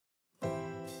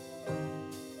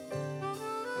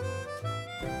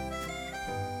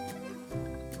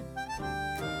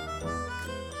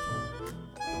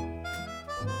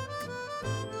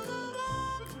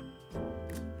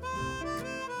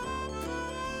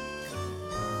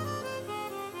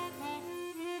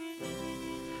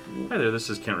Hi there, this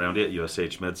is Kent Roundy at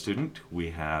USH Med Student.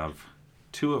 We have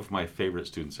two of my favorite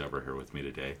students ever here with me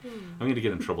today. I'm going to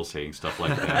get in trouble saying stuff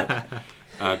like that.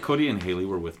 Cody and Haley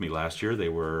were with me last year. They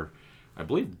were, I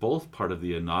believe, both part of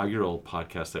the inaugural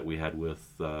podcast that we had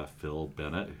with Phil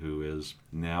Bennett, who is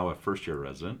now a first-year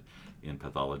resident in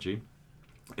pathology.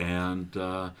 And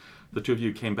the two of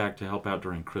you came back to help out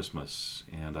during Christmas,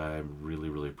 and I really,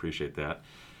 really appreciate that.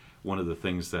 One of the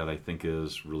things that I think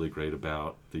is really great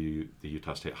about the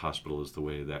Utah State Hospital is the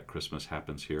way that Christmas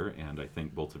happens here, and I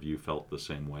think both of you felt the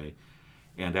same way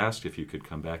and asked if you could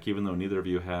come back, even though neither of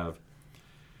you have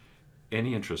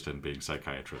any interest in being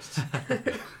psychiatrists.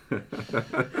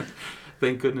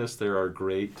 Thank goodness there are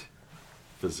great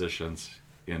physicians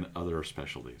in other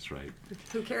specialties, right?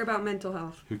 Who care about mental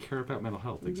health. Who care about mental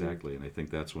health, exactly. And I think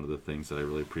that's one of the things that I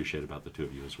really appreciate about the two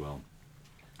of you as well.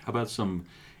 How about some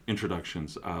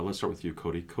introductions? Let's start with you,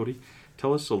 Cody. Cody,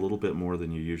 tell us a little bit more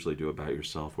than you usually do about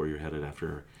yourself, where you're headed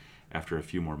after a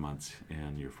few more months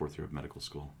in your fourth year of medical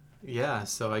school. Yeah,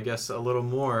 so I guess a little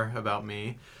more about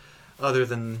me. Other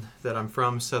than that I'm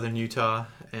from Southern Utah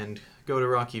and go to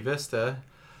Rocky Vista,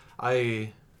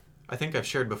 I think I've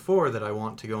shared before that I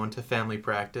want to go into family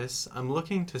practice. I'm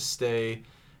looking to stay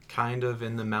kind of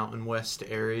in the Mountain West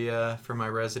area for my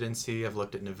residency. I've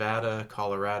looked at Nevada,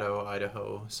 Colorado,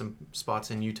 Idaho, some spots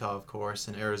in Utah, of course,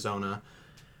 and Arizona.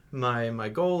 My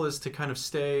goal is to kind of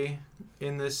stay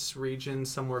in this region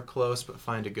somewhere close, but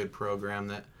find a good program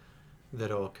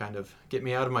that'll kind of get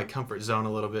me out of my comfort zone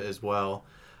a little bit as well.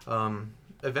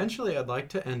 Eventually, I'd like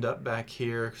to end up back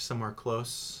here somewhere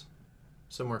close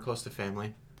to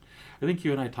family. I think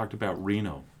you and I talked about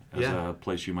Reno as a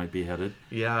place you might be headed.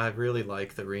 Yeah, I really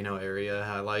like the Reno area.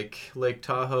 I like Lake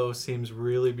Tahoe, seems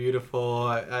really beautiful.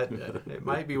 It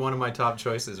might be one of my top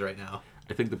choices right now.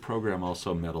 I think the program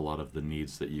also met a lot of the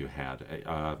needs that you had.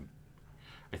 I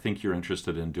think you're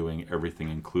interested in doing everything,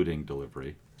 including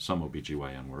delivery, some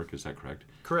OBGYN work. Is that correct?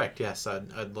 Correct, yes.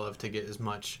 I'd love to get as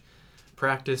much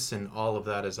practice and all of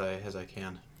that as I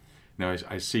can. Now,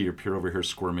 I see your peer over here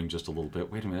squirming just a little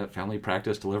bit. Wait a minute, family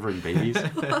practice delivering babies?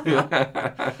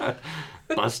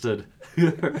 Busted.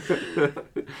 No.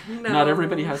 Not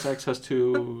everybody has access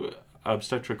to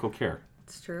obstetrical care.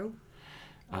 It's true.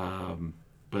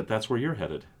 But that's where you're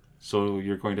headed. So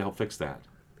you're going to help fix that.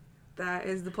 That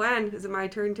is the plan. Is it my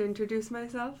turn to introduce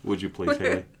myself? Would you please,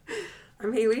 Haley?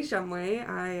 I'm Haley Shumway.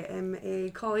 I am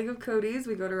a colleague of Cody's.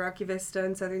 We go to Rocky Vista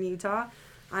in Southern Utah.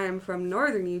 I am from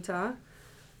Northern Utah.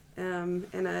 In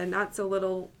a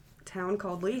not-so-little town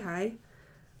called Lehi.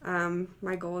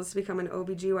 My goal is to become an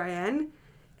OBGYN,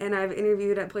 and I've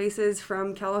interviewed at places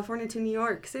from California to New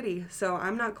York City, so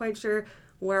I'm not quite sure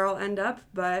where I'll end up,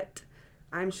 but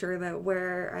I'm sure that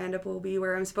where I end up will be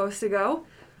where I'm supposed to go.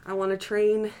 I want to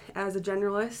train as a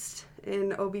generalist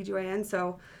in OBGYN,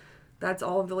 so that's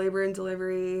all of the labor and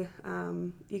delivery.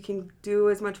 You can do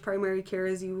as much primary care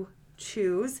as you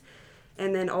choose.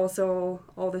 And then also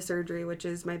all the surgery, which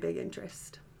is my big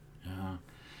interest. Yeah.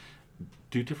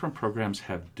 Do different programs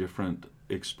have different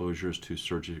exposures to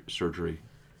surgery?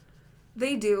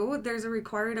 They do. There's a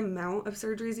required amount of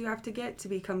surgeries you have to get to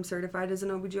become certified as an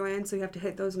OBGYN, so you have to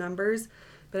hit those numbers.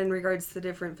 But in regards to the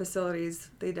different facilities,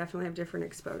 they definitely have different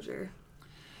exposure.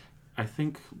 I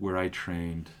think where I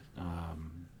trained,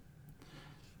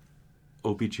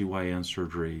 OBGYN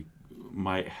surgery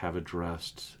might have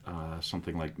addressed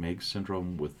something like Meigs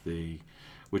syndrome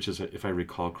which is, if I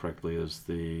recall correctly, is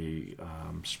the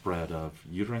spread of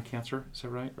uterine cancer, is that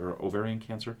right? Or ovarian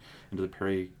cancer into the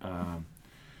I'm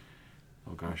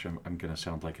going to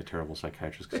sound like a terrible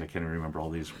psychiatrist because I can't even remember all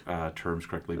these terms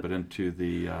correctly, but into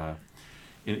the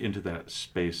into that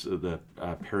space, the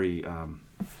peri...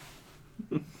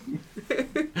 You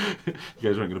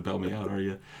guys aren't going to bail me out, are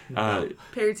you?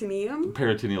 Peritoneum?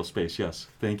 Peritoneal space, yes.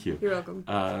 Thank you. You're welcome.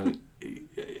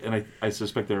 And I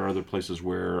suspect there are other places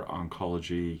where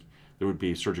oncology, there would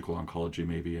be surgical oncology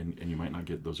maybe, and you might not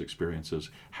get those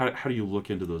experiences. How do you look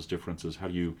into those differences? How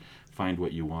do you find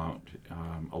what you want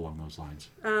along those lines?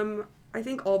 I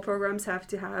think all programs have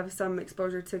to have some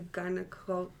exposure to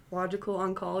gynecological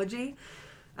oncology.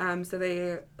 So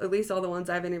they, at least all the ones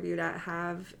I've interviewed at,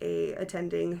 have a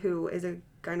attending who is a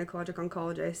gynecologic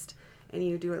oncologist, and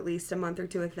you do at least a month or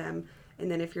two with them.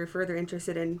 And then if you're further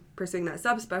interested in pursuing that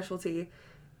subspecialty,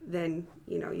 then,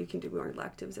 you can do more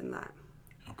electives in that.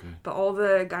 Okay. But all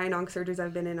the gyn-onc surgeries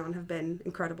I've been in on have been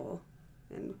incredible.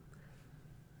 And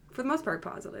for the most part,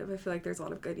 positive. I feel like there's a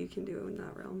lot of good you can do in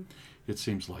that realm. It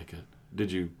seems like it.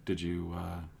 Did you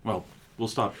well, we'll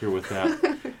stop here with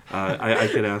that. I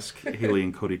could ask Haley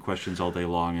and Cody questions all day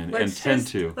long and tend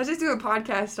to. Let's just do a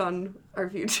podcast on our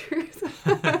futures.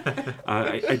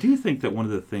 I do think that one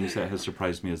of the things that has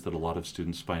surprised me is that a lot of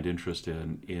students find interest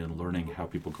in learning how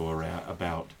people go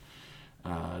about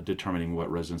determining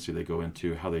what residency they go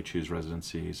into, how they choose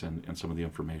residencies, and some of the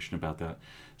information about that.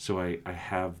 So I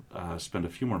have spent a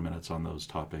few more minutes on those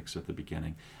topics at the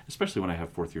beginning, especially when I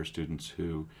have fourth-year students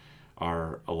who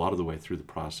are a lot of the way through the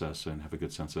process and have a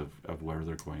good sense of where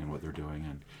they're going and what they're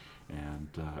doing. And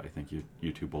I think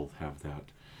you two both have that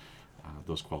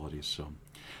those qualities. So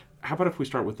how about if we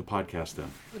start with the podcast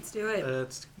then? Let's do it.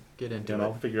 Let's get into And it.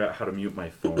 I'll figure out how to mute my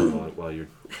phone while you're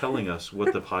telling us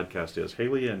what the podcast is.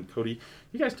 Haley and Cody,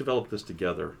 you guys developed this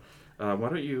together. Why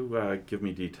don't you give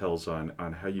me details on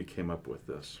how you came up with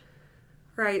this?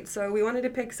 Right, so we wanted to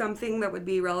pick something that would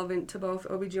be relevant to both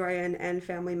OBGYN and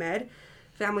Family Med.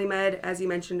 Family Med, as you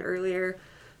mentioned earlier,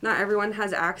 not everyone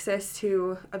has access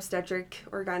to obstetric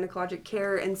or gynecologic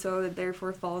care, and so it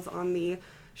therefore falls on the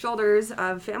shoulders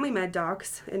of Family Med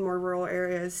docs in more rural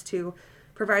areas to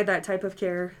provide that type of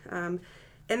care. And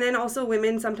then also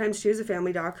women sometimes choose a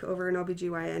family doc over an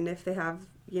OBGYN if they have,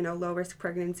 low risk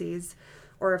pregnancies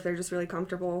or if they're just really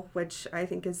comfortable, which I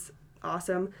think is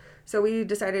awesome. So we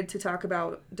decided to talk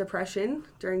about depression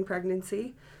during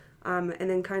pregnancy, and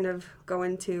then kind of go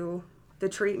into the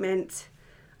treatment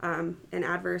and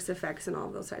adverse effects and all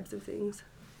of those types of things.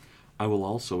 I will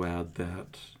also add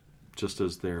that just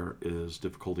as there is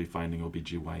difficulty finding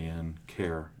OBGYN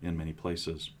care in many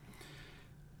places,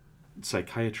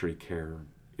 psychiatry care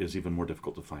is even more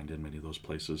difficult to find in many of those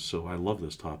places. So I love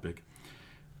this topic.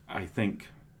 I think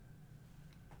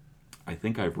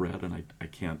I've read, and I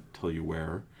can't tell you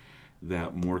where,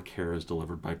 that more care is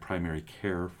delivered by primary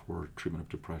care for treatment of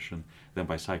depression than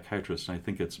by psychiatrists, and I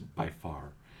think it's by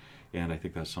far. And I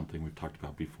think that's something we've talked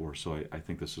about before, so I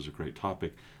think this is a great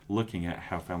topic, looking at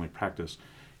how family practice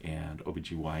and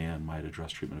OBGYN might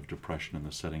address treatment of depression in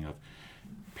the setting of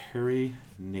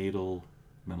perinatal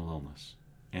mental illness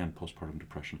and postpartum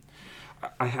depression.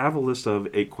 I have a list of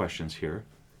 8 questions here.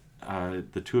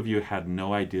 The two of you had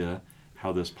no idea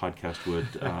how this podcast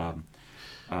would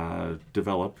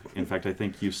develop. In fact, I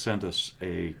think you sent us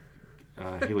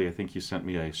Haley, I think you sent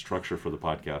me a structure for the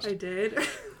podcast. I did.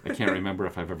 I can't remember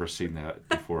if I've ever seen that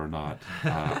before or not.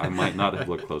 I might not have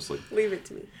looked closely. Leave it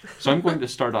to me. So I'm going to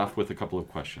start off with a couple of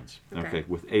questions. Okay.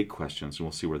 With 8 questions, and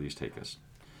we'll see where these take us.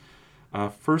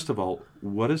 First of all,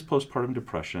 what is postpartum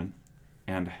depression,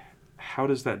 and how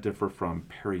does that differ from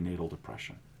perinatal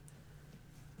depression?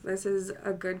 This is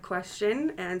a good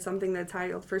question and something that's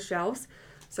high for shelves.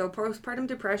 So postpartum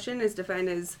depression is defined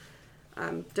as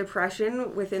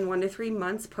depression within 1 to 3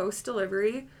 months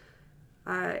post-delivery.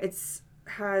 It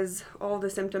has all the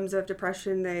symptoms of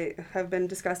depression that have been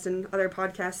discussed in other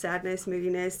podcasts: sadness,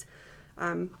 moodiness,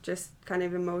 just kind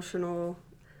of emotional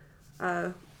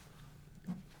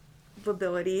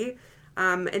lability.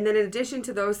 And then in addition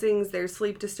to those things, there's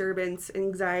sleep disturbance,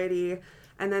 anxiety,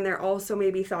 and then there also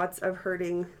may be thoughts of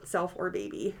hurting self or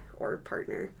baby or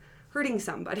partner, hurting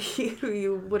somebody who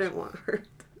you wouldn't want hurt.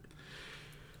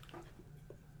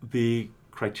 The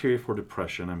criteria for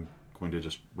depression, I'm going to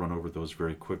just run over those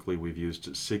very quickly. We've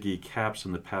used SIGI CAPS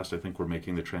in the past. I think we're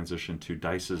making the transition to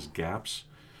DICE's GAPS.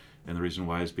 And the reason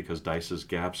why is because DICE's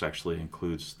GAPS actually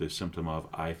includes the symptom of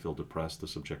I feel depressed, the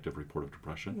subjective report of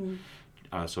depression.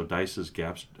 So DICE's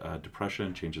GAPS,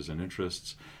 depression, changes in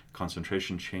interests,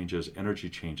 concentration changes, energy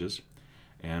changes.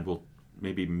 And we'll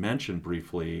maybe mention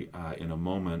briefly in a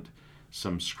moment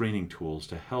some screening tools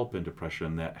to help in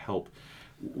depression that help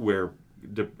where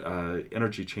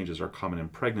energy changes are common in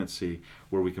pregnancy,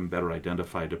 where we can better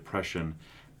identify depression,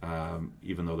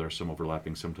 even though there are some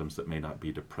overlapping symptoms that may not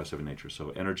be depressive in nature.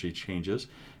 So energy changes,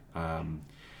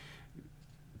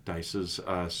 DICE's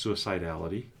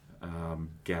suicidality,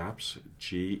 GAPS,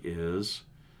 G is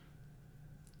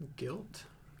Guilt.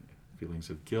 feelings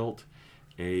of guilt.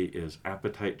 A is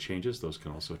appetite changes. Those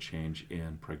can also change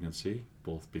in pregnancy,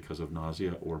 both because of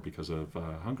nausea or because of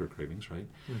hunger cravings, right?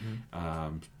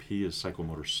 Mm-hmm. P is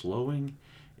psychomotor slowing,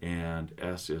 and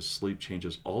S is sleep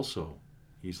changes, also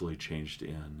easily changed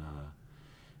in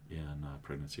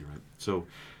pregnancy, right? So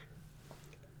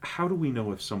how do we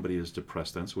know if somebody is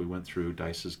depressed then? So we went through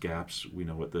DICE's GAPS. We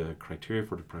know what the criteria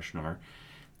for depression are.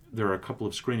 There are a couple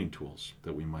of screening tools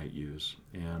that we might use,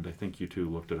 and I think you two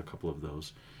looked at a couple of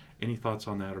those. Any thoughts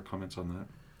on that or comments on that?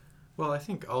 Well, I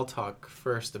think I'll talk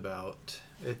first about,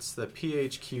 it's the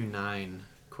PHQ-9.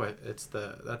 That's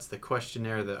the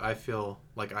questionnaire that I feel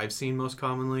like I've seen most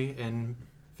commonly in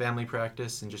family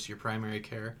practice and just your primary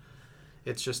care.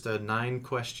 It's just a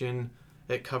 9-question.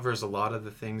 It covers a lot of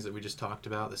the things that we just talked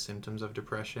about, the symptoms of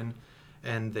depression,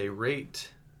 and they rate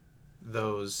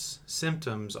those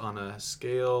symptoms on a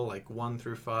scale like 1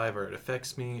 through 5, or it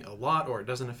affects me a lot or it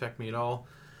doesn't affect me at all.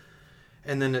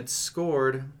 And then it's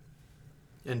scored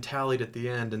and tallied at the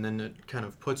end, and then it kind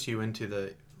of puts you into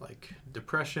the like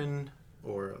depression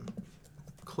or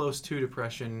close to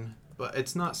depression, but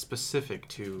it's not specific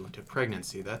to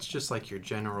pregnancy. That's just like your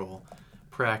general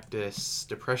practice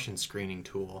depression screening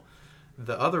tool.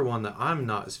 The other one that I'm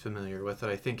not as familiar with, that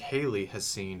I think Haley has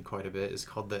seen quite a bit, is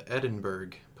called the Edinburgh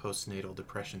Postnatal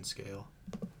Depression Scale.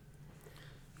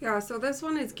 Yeah, so this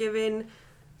one is given,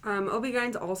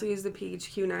 OB-GYNs also use the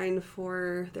PHQ-9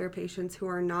 for their patients who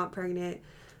are not pregnant.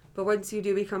 But once you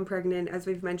do become pregnant, as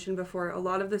we've mentioned before, a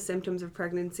lot of the symptoms of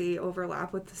pregnancy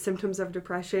overlap with the symptoms of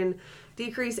depression.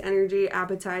 Decreased energy,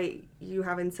 appetite, you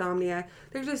have insomnia.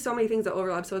 There's just so many things that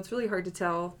overlap, so it's really hard to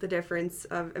tell the difference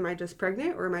of, am I just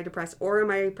pregnant or am I depressed? Or am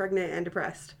I pregnant and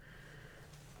depressed?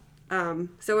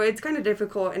 So it's kind of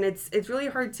difficult, and it's really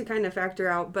hard to kind of factor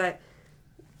out. But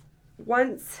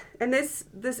once, and this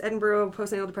Edinburgh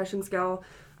Postnatal Depression Scale,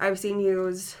 I've seen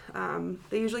used,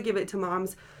 they usually give it to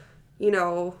moms,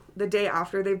 the day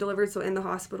after they've delivered, so in the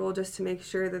hospital, just to make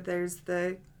sure that there's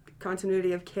the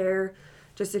continuity of care,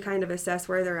 just to kind of assess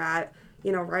where they're at,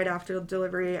 right after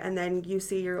delivery. And then you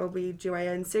see your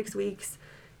OB-GYN in 6 weeks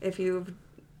if you've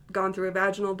gone through a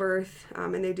vaginal birth,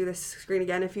 and they do this screen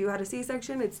again. If you had a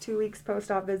C-section, it's 2 weeks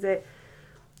post-op visit.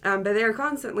 But they're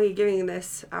constantly giving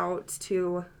this out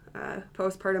to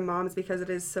postpartum moms because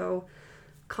it is so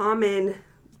common.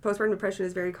 Postpartum depression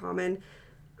is very common.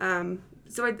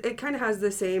 So it kind of has the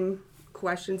same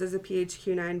questions as a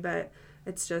PHQ-9, but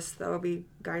it's just the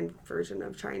OB-GYN version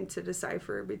of trying to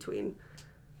decipher between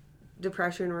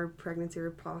depression or pregnancy,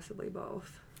 or possibly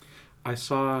both. I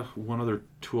saw one other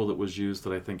tool that was used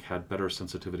that I think had better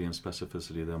sensitivity and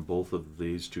specificity than both of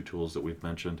these two tools that we've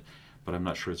mentioned, but I'm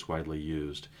not sure it's widely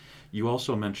used. You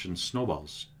also mentioned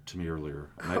snowballs to me earlier,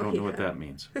 and I don't know what that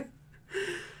means.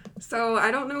 So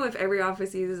I don't know if every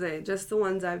office uses it, just the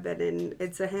ones I've been in.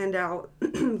 It's a handout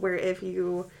where if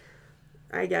you,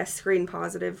 screen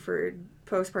positive for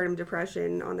postpartum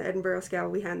depression on the Edinburgh scale,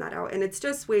 we hand that out. And it's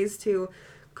just ways to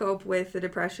cope with the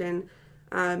depression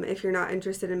if you're not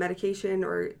interested in medication,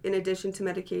 or in addition to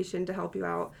medication to help you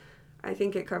out. I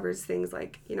think it covers things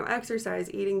like,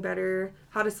 exercise, eating better,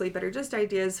 how to sleep better, just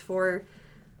ideas for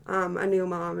a new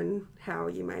mom and how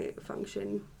you might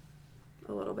function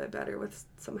a little bit better with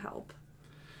some help.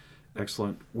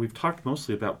 Excellent. We've talked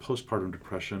mostly about postpartum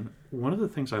depression. One of the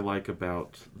things I like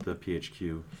about the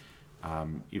PHQ,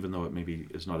 even though it maybe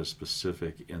is not as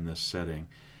specific in this setting,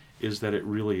 is that it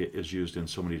really is used in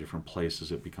so many different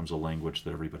places. It becomes a language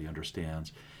that everybody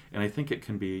understands. And I think it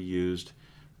can be used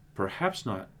perhaps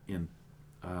not in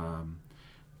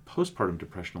postpartum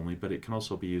depression only, but it can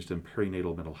also be used in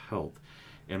perinatal mental health.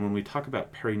 And when we talk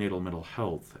about perinatal mental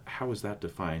health, how is that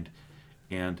defined?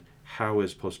 And how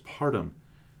is postpartum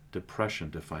depression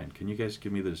defined? Can you guys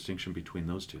give me the distinction between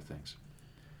those two things?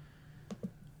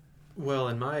 Well,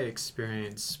 in my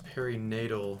experience,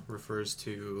 perinatal refers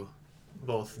to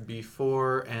both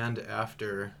before and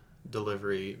after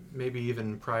delivery, maybe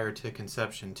even prior to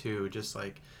conception too, just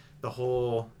like the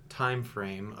whole time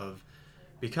frame of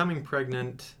becoming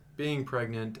pregnant, being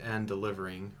pregnant, and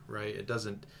delivering, right? It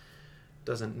doesn't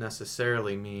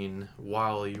necessarily mean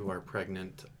while you are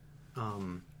pregnant.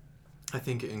 I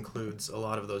think it includes a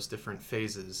lot of those different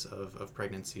phases of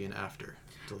pregnancy and after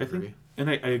delivery.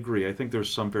 I agree. I think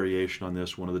there's some variation on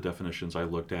this. One of the definitions I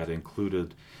looked at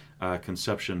included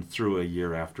conception through a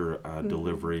year after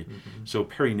delivery. Mm-hmm. So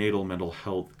perinatal mental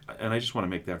health, and I just want to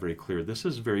make that very clear, this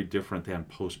is very different than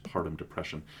postpartum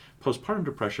depression. Postpartum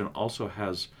depression also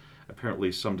has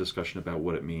apparently some discussion about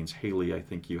what it means. Haley, I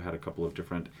think you had a couple of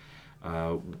different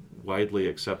widely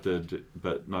accepted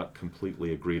but not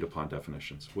completely agreed upon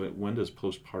definitions. When does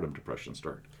postpartum depression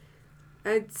start?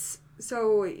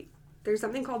 So there's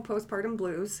something called postpartum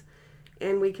blues,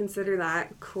 and we consider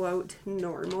that, quote,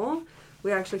 normal.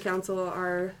 We actually counsel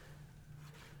our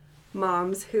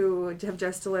moms who have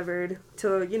just delivered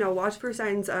to, watch for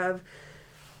signs of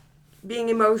being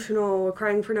emotional,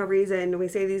 crying for no reason. We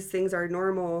say these things are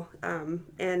normal,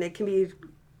 and it can be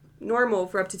normal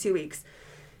for up to 2 weeks.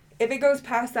 If it goes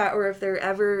past that, or if there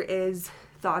ever is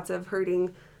thoughts of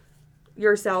hurting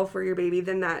yourself or your baby,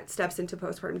 then that steps into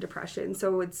postpartum depression.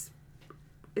 So it's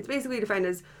basically defined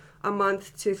as a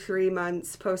month to 3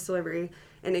 months post-delivery,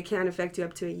 and it can affect you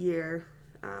up to a year.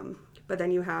 But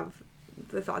then you have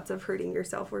the thoughts of hurting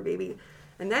yourself or baby.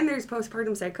 And then there's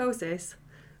postpartum psychosis,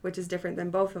 which is different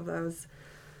than both of those,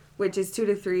 which is 2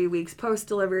 to 3 weeks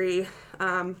post-delivery.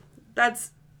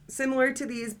 that's similar to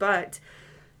these, but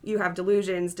you have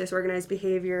delusions, disorganized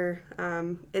behavior.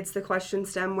 It's the question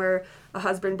stem where a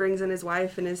husband brings in his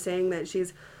wife and is saying that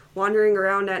she's wandering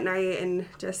around at night and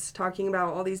just talking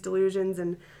about all these delusions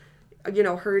and,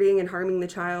 hurting and harming the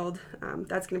child.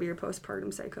 That's going to be your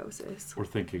postpartum psychosis. Or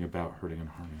thinking about hurting and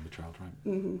harming the child, right?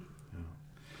 Mm-hmm. Yeah.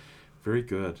 Very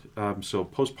good. So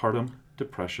postpartum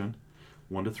depression,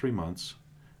 1 to 3 months.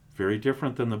 Very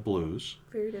different than the blues.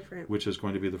 Very different. Which is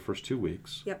going to be the first 2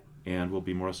 weeks. Yep. And will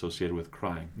be more associated with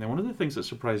crying. Now, one of the things that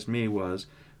surprised me was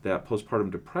that postpartum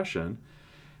depression,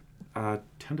 10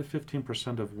 to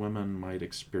 15% of women might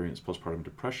experience postpartum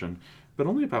depression, but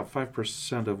only about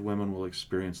 5% of women will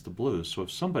experience the blues. So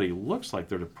if somebody looks like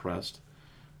they're depressed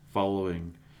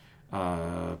following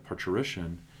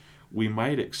parturition, we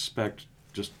might expect,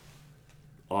 just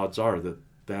odds are that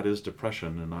that is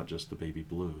depression and not just the baby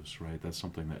blues, right? That's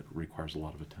something that requires a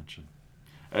lot of attention.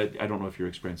 I don't know if your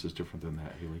experience is different than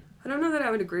that, Haley. I don't know that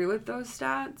I would agree with those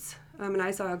stats. And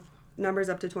I saw numbers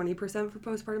up to 20% for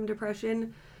postpartum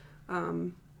depression.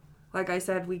 Like I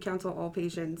said, we counsel all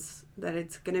patients that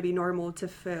it's going to be normal to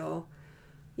feel,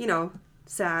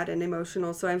 sad and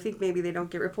emotional. So I think maybe they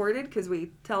don't get reported because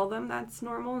we tell them that's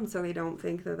normal, and so they don't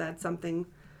think that that's something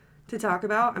to talk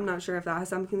about. I'm not sure if that has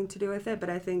something to do with it, but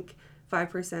I think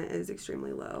 5% is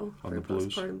extremely low on for the blues.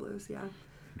 Postpartum blues. Yeah.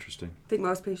 Interesting. I think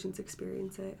most patients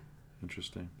experience it.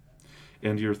 Interesting.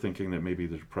 And you're thinking that maybe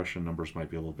the depression numbers might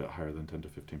be a little bit higher than 10 to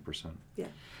 15%. Yeah.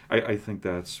 I think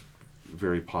that's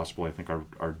very possible. I think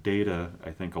our data,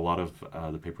 I think a lot of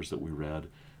the papers that we read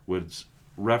would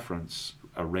reference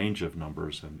a range of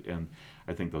numbers, and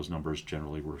I think those numbers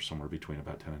generally were somewhere between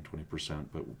about 10 and 20%,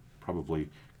 but probably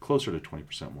closer to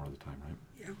 20% more of the time, right?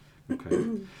 Yeah.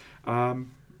 Okay.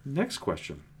 Next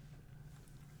question.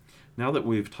 Now that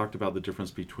we've talked about the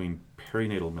difference between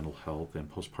perinatal mental health and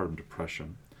postpartum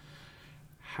depression,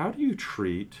 how do you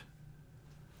treat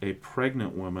a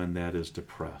pregnant woman that is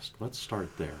depressed? Let's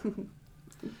start there.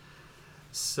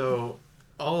 So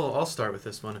I'll start with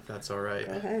this one if that's all right.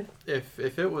 Go ahead.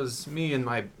 If it was me in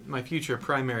my future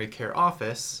primary care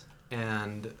office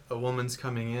and a woman's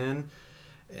coming in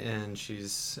and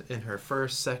she's in her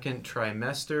second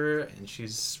trimester and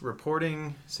she's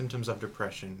reporting symptoms of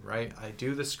depression, right? I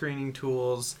do the screening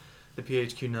tools, the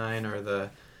PHQ-9 or the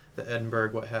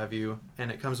Edinburgh, what have you,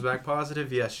 and it comes back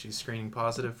positive. Yes, she's screening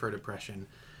positive for depression.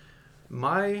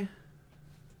 My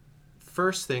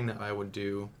first thing that I would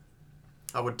do,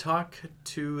 I would talk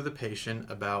to the patient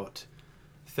about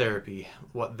therapy,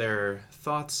 what their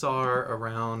thoughts are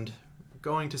around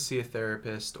going to see a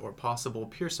therapist or possible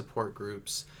peer support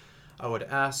groups. I would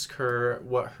ask her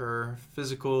what her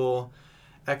physical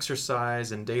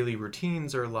exercise and daily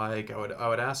routines are like. I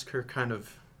would ask her kind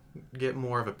of get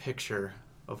more of a picture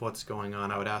of what's going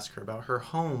on. I would ask her about her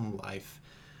home life.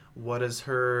 What is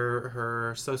her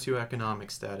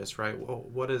socioeconomic status, right?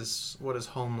 What is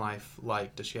home life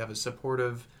like? Does she have a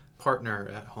supportive partner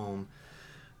at home?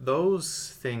 Those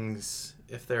things,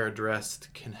 if they're addressed,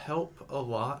 can help a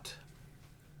lot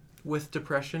with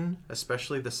depression,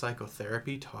 especially the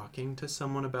psychotherapy, talking to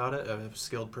someone about it, a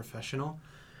skilled professional.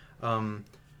 And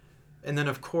then,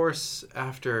 of course,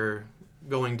 after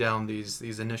going down these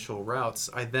initial routes,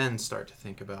 I then start to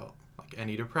think about like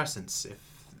antidepressants, if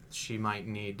she might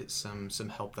need some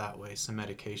help that way, some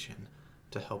medication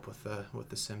to help with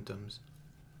the symptoms.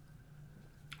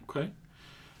 Okay.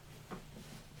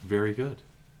 Very good.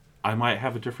 I might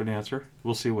have a different answer.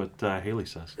 We'll see what Haley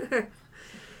says.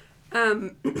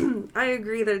 I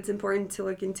agree that it's important to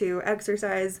look into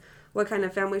exercise, what kind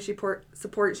of family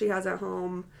support she has at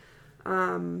home,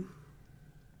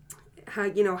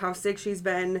 how sick she's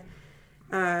been,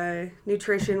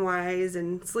 nutrition wise,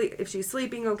 and sleep, if she's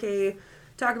sleeping okay.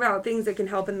 Talk about things that can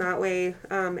help in that way,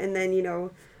 and then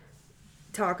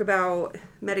talk about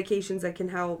medications that can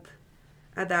help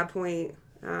at that point.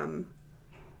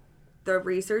 The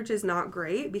research is not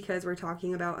great because we're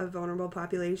talking about a vulnerable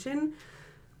population,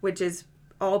 which is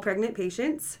all pregnant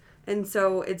patients. And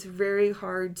so it's very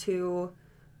hard to,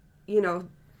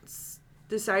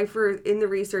 decipher in the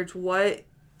research what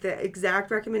the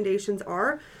exact recommendations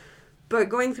are. But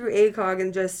going through ACOG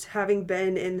and just having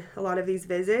been in a lot of these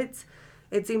visits,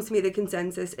 it seems to me the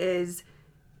consensus is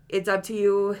it's up to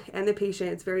you and the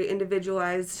patient. It's very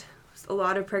individualized. A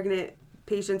lot of pregnant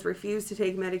patients refuse to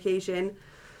take medication.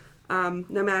 No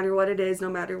matter what it is, no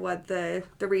matter what the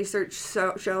research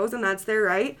shows, and that's their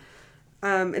right.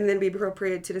 And then be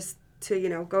appropriate to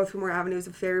go through more avenues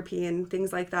of therapy and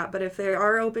things like that. But if they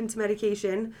are open to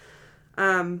medication,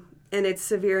 and it's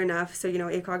severe enough, so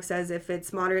ACOG says if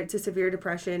it's moderate to severe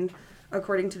depression,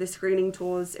 according to the screening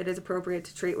tools, it is appropriate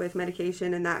to treat with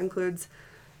medication, and that includes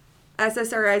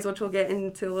SSRIs, which we'll get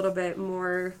into a little bit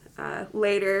more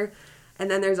later. And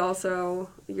then there's also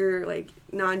your like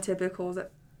non-typical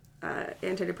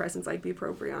antidepressants like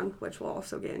bupropion, which we'll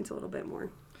also get into a little bit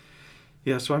more.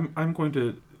 Yeah, so I'm going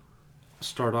to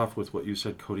start off with what you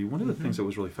said, Cody. One of the things that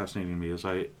was really fascinating to me is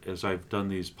as I've done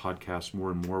these podcasts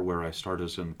more and more, where I start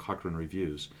as in Cochrane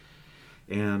Reviews,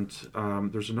 and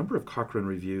there's a number of Cochrane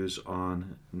reviews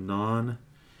on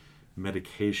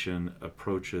non-medication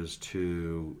approaches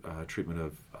to treatment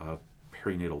of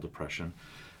perinatal depression.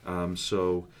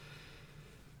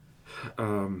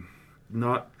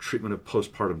 Not treatment of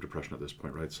postpartum depression at this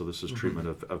point, right? So this is treatment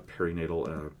of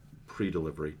perinatal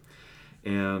pre-delivery.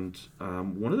 And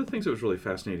one of the things that was really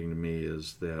fascinating to me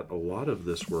is that a lot of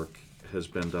this work has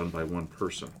been done by one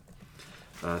person,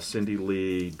 Cindy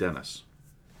Lee Dennis,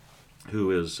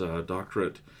 who is a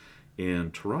doctorate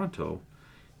in Toronto,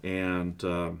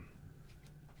 and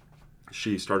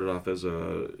she started off as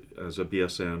a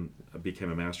BSN,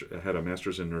 became had a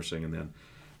master's in nursing, and then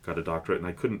got a doctorate. And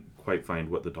I couldn't quite find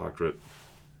what the doctorate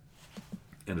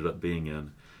ended up being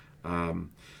in.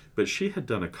 But she had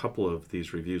done a couple of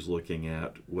these reviews looking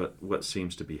at what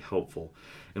seems to be helpful.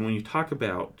 And when you talk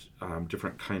about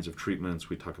different kinds of treatments,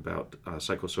 we talk about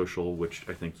psychosocial, which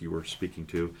I think you were speaking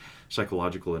to,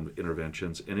 psychological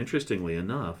interventions. And interestingly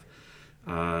enough,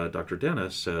 Dr.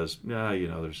 Dennis says,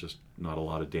 there's just not a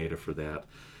lot of data for that.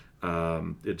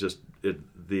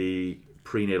 The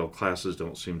prenatal classes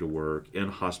don't seem to work.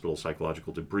 In-hospital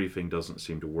psychological debriefing doesn't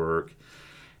seem to work.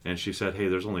 And she said, hey,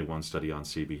 there's only one study on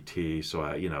CBT, so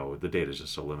the data is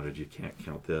just so limited, you can't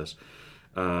count this.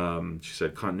 She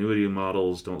said continuity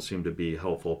models don't seem to be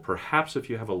helpful. Perhaps if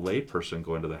you have a layperson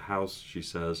go into the house, she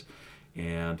says,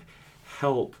 and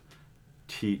help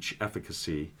teach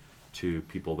efficacy to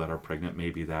people that are pregnant,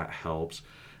 maybe that helps.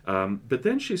 But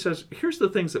then she says, here's the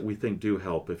things that we think do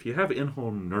help. If you have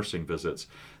in-home nursing visits,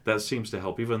 that seems to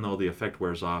help. Even though the effect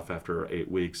wears off after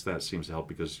 8 weeks, that seems to help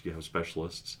because you have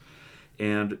specialists.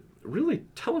 And really,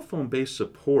 telephone-based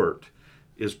support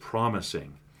is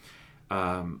promising.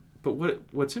 But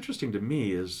what's interesting to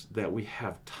me is that we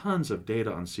have tons of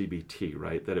data on CBT,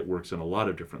 right? That it works in a lot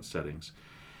of different settings.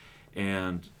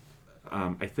 And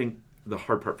I think the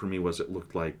hard part for me was it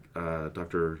looked like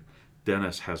Dr.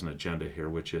 Dennis has an agenda here,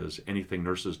 which is anything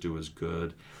nurses do is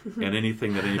good, and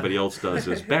anything that anybody else does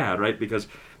is bad, right? Because,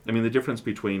 the difference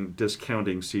between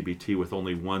discounting CBT with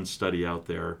only one study out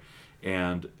there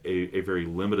and a very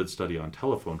limited study on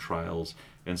telephone trials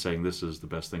and saying this is the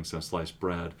best thing since sliced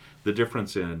bread, the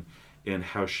difference in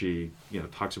how she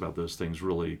talks about those things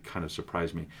really kind of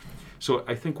surprised me. So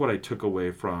I think what I took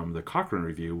away from the Cochrane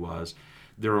review was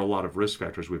there are a lot of risk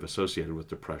factors we've associated with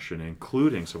depression,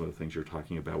 including some of the things you're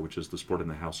talking about, which is the support in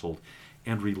the household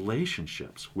and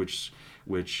relationships, which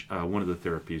one of the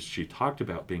therapies she talked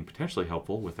about being potentially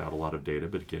helpful without a lot of data,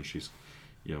 but again, she's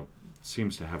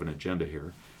seems to have an agenda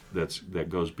here that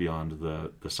goes beyond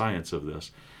the science of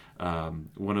this.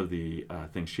 One of the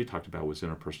things she talked about was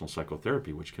interpersonal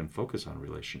psychotherapy, which can focus on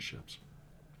relationships.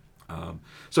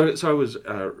 So I was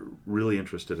really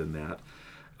interested in that.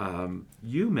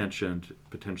 You mentioned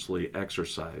potentially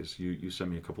exercise. You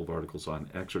sent me a couple of articles on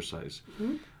exercise.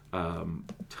 Mm-hmm.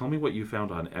 Tell me what you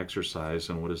found on exercise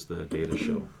and what does the data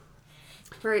show?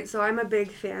 Right, so I'm a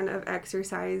big fan of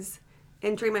exercise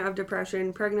in treatment of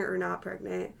depression, pregnant or not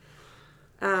pregnant.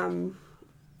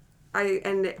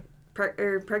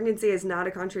 Pregnancy is not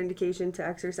a contraindication to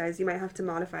exercise. You might have to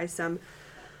modify some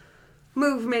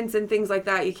movements and things like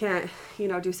that. You can't,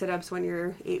 do sit-ups when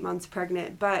you're 8 months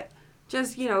pregnant, but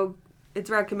just, it's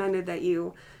recommended that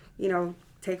you,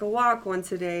 take a walk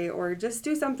once a day or just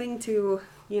do something to,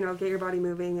 get your body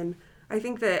moving. And I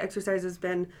think that exercise has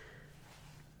been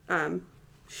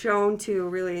shown to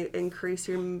really increase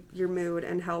your mood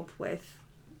and help with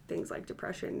things like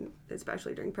depression,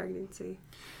 especially during pregnancy.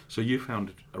 So you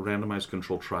found randomized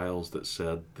controlled trials that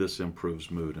said this improves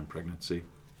mood in pregnancy.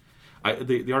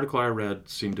 The article I read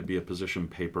seemed to be a position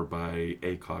paper by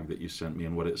ACOG that you sent me,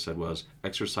 and what it said was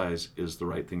exercise is the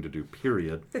right thing to do,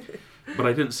 period. But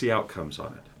I didn't see outcomes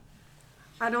on it.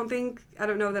 I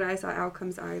don't know that I saw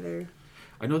outcomes either.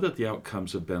 I know that the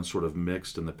outcomes have been sort of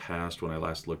mixed in the past. When I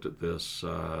last looked at this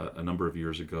a number of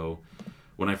years ago,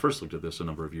 when I first looked at this a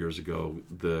number of years ago,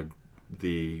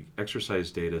 the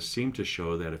exercise data seemed to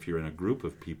show that if you're in a group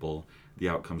of people, the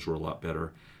outcomes were a lot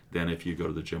better than if you go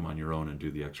to the gym on your own and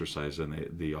do the exercise. And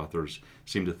the authors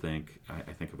seem to think,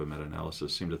 I think of a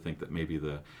meta-analysis, seem to think that maybe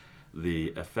the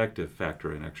effective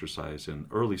factor in exercise in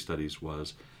early studies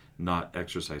was not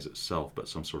exercise itself, but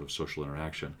some sort of social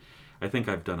interaction. I think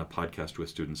I've done a podcast with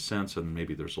students since, and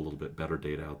maybe there's a little bit better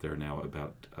data out there now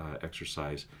about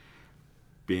exercise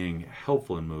being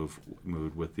helpful in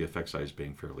mood with the effect size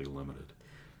being fairly limited.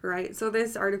 Right. So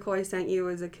this article I sent you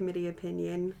is a committee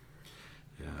opinion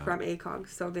Yeah. from ACOG,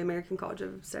 so the American College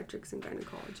of Obstetrics and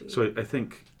Gynecology. So I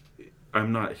think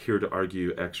I'm not here to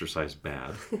argue exercise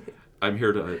bad. I'm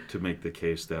here to make the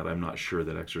case that I'm not sure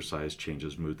that exercise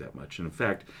changes mood that much. And in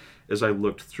fact, as I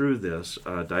looked through this,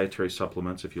 dietary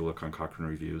supplements, if you look on Cochrane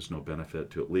Reviews, no benefit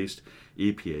to at least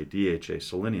EPA, DHA,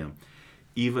 selenium,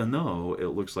 even though it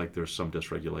looks like there's some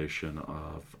dysregulation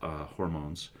of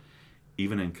hormones,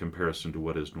 even in comparison to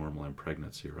what is normal in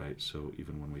pregnancy, right? So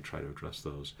even when we try to address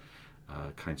those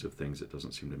kinds of things, it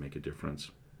doesn't seem to make a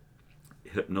difference.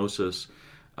 Hypnosis,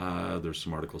 there's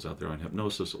some articles out there on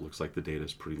hypnosis. It looks like the data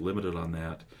is pretty limited on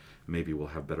that. Maybe we'll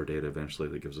have better data eventually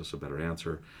that gives us a better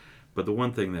answer. But the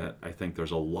one thing that I think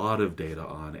there's a lot of data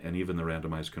on, and even the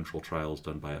randomized control trials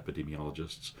done by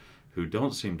epidemiologists who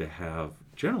don't seem to have,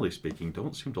 generally speaking,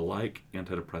 don't seem to like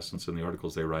antidepressants in the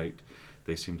articles they write.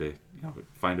 They seem to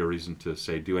find a reason to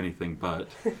say do anything but.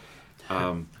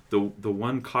 The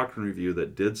one Cochrane review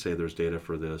that did say there's data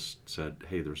for this said,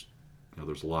 hey, there's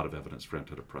a lot of evidence for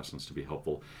antidepressants to be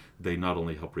helpful. They not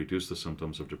only help reduce the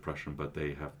symptoms of depression, but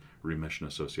they have remission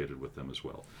associated with them as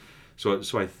well.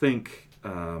 So I think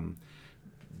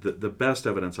the best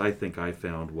evidence I think I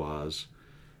found was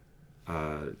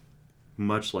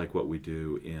much like what we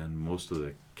do in most of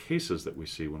the cases that we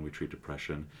see when we treat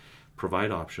depression,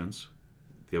 provide options.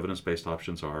 The evidence-based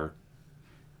options are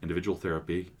individual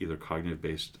therapy, either cognitive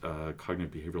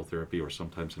behavioral therapy, or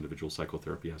sometimes individual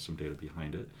psychotherapy has some data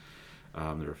behind it.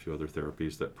 There are a few other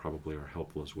therapies that probably are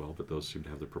helpful as well, but those seem to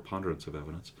have the preponderance of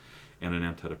evidence, and an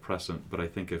antidepressant. But I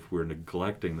think if we're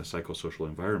neglecting the psychosocial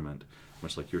environment,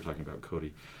 much like you're talking about,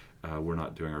 Cody, we're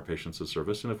not doing our patients a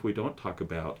service. And if we don't talk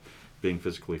about being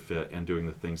physically fit and doing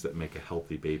the things that make a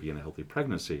healthy baby and a healthy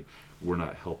pregnancy, we're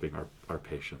not helping our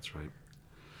patients, right?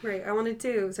 Right. I wanted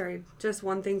to, just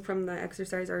one thing from the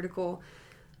exercise article.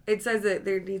 It says that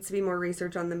there needs to be more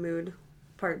research on the mood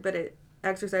part, but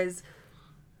exercise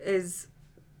has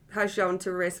shown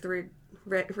to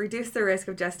reduce the risk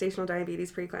of gestational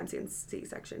diabetes, preeclampsia, and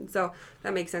C-section. So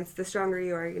that makes sense. The stronger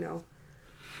you are, Now,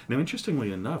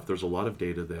 interestingly enough, there's a lot of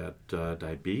data that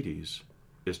diabetes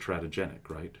is teratogenic,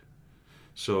 right?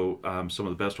 So some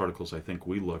of the best articles I think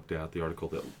we looked at, the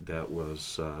article that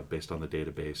was based on the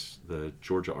database, the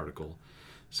Georgia article,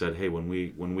 said, hey, when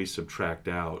we subtract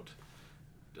out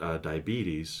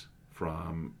diabetes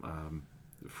from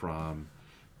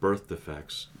birth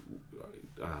defects,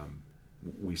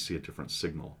 we see a different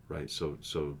signal, right? So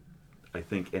I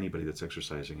think anybody that's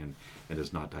exercising and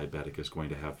is not diabetic is going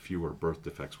to have fewer birth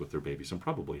defects with their babies, and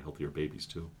probably healthier babies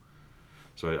too.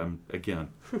 So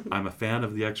I'm a fan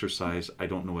of the exercise. I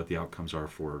don't know what the outcomes are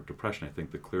for depression. I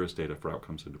think the clearest data for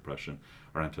outcomes in depression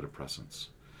are antidepressants.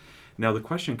 Now the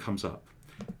question comes up,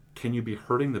 can you be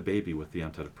hurting the baby with the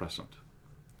antidepressant?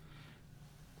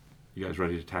 You guys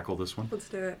ready to tackle this one? Let's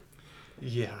do it.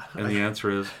 Yeah. And the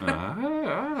answer is,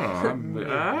 I don't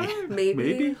know.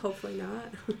 Maybe. Hopefully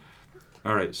not.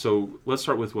 All right, so let's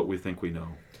start with what we think we know.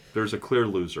 There's a clear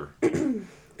loser.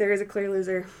 There is a clear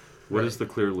loser. What is the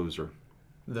clear loser?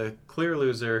 The clear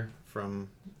loser from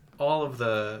all of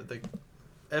the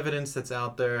evidence that's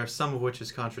out there, some of which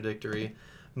is contradictory,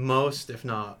 most, if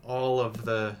not all of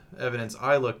the evidence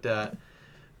I looked at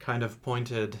kind of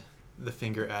pointed the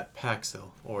finger at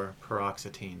Paxil, or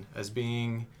paroxetine, as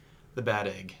being the bad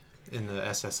egg in the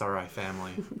SSRI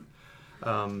family.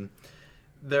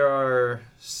 There are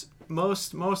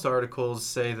most articles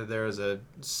say that there is a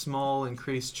small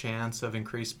increased chance of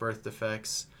increased birth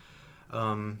defects.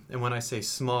 And when I say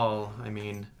small, I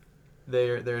mean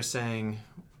they're saying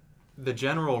the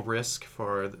general risk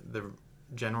for the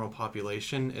general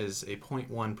population is a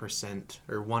 0.1%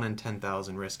 or 1 in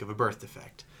 10,000 risk of a birth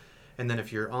defect. And then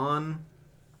if you're on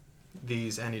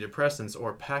these antidepressants,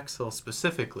 or Paxil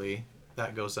specifically,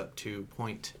 that goes up to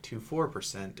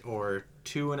 0.24%, or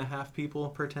 2.5 people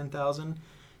per 10,000.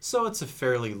 So it's a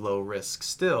fairly low risk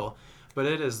still, but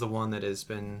it is the one that has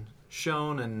been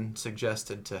shown and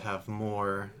suggested to have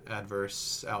more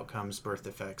adverse outcomes, birth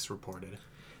defects reported.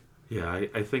 Yeah,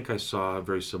 I think I saw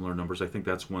very similar numbers. I think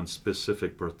that's one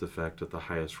specific birth defect at the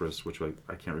highest risk, which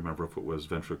I can't remember if it was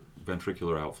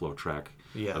ventricular outflow tract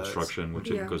obstruction, which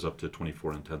it goes up to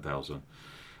 24 in 10,000,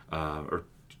 or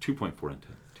 2.4 in 10.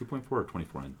 2.4 or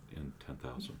 24 in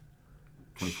 10,000?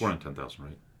 24 in 10,000,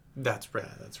 right? That's right.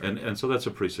 And so that's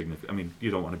a pretty significant. I mean,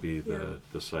 you don't want to be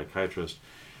the psychiatrist,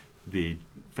 the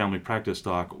family practice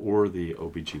doc, or the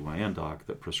OBGYN doc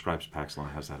that prescribes Paxil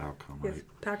and has that outcome, right? Yes,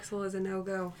 Paxil is a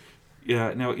no-go.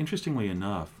 Yeah. Now, interestingly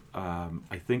enough,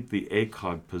 I think the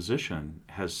ACOG position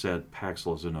has said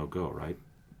Paxil is a no-go, right?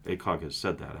 ACOG has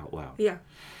said that out loud. Yeah.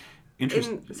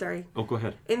 Interesting. Oh, go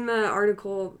ahead. In the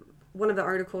article, one of the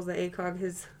articles that ACOG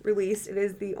has released, it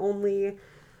is the only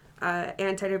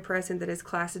antidepressant that is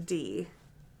Class D.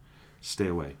 Stay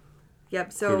away.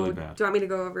 Yep. So, Clearly do bad. you want me to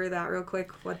go over that real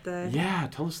quick? What the Yeah,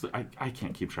 tell us. I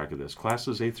can't keep track of this.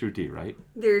 Classes A through D, right?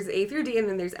 There's A through D, and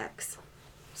then there's X.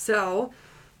 So,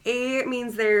 A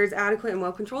means there's adequate and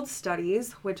well-controlled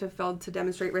studies which have failed to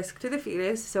demonstrate risk to the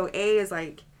fetus. So A is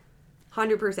like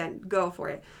 100% go for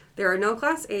it. There are no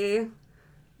Class A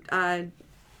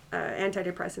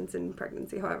antidepressants in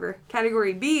pregnancy, however.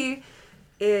 Category B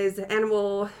is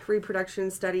animal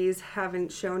reproduction studies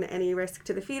haven't shown any risk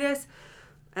to the fetus,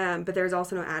 but there's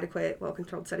also no adequate,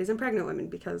 well-controlled studies in pregnant women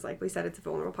because, like we said, it's a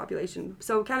vulnerable population.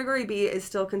 So category B is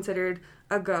still considered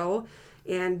a go,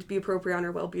 and bupropion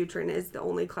or Wellbutrin is the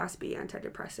only Class B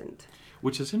antidepressant.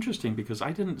 Which is interesting because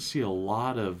I didn't see a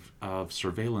lot of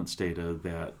surveillance data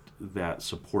that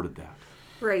supported that.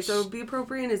 Right, so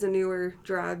bupropion is a newer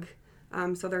drug,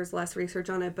 so there's less research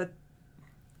on it, but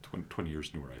 20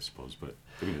 years newer, I suppose, but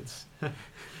I mean, it's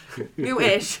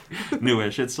newish.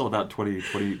 newish. It's still about 20 Not to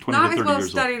 30 as well years old.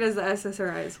 studied as the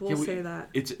SSRIs, we'll say that.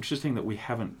 It's interesting that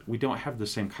we don't have the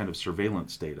same kind of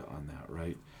surveillance data on that,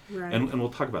 right? Right. And we'll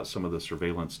talk about some of the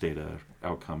surveillance data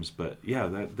outcomes, but yeah,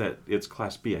 that it's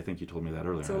Class B. I think you told me that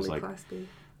earlier. It's I was only like, Class B.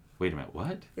 wait a minute,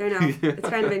 what? I know, it's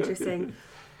kind of interesting.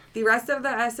 The rest of the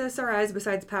SSRIs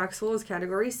besides Paxil is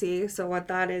Category C. So what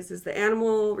that is the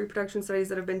animal reproduction studies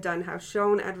that have been done have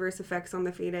shown adverse effects on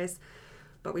the fetus,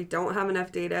 but we don't have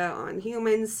enough data on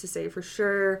humans to say for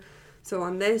sure. So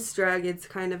on this drug, it's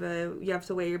kind of you have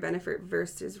to weigh your benefit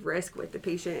versus risk with the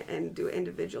patient and do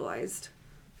individualized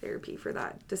therapy for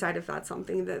that. Decide if that's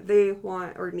something that they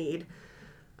want or need.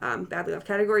 Badly off.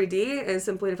 Category D is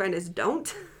simply defined as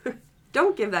don't.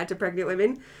 Don't give that to pregnant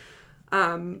women.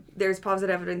 There's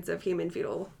positive evidence of human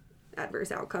fetal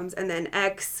adverse outcomes. And then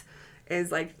X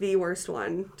is like the worst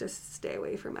one. Just stay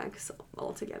away from X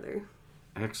altogether.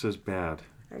 X is bad.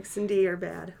 X and D are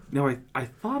bad. No, I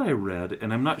thought I read,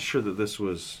 and I'm not sure that this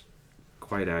was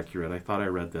quite accurate, I thought I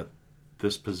read that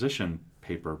this position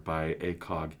paper by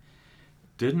ACOG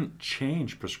didn't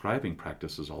change prescribing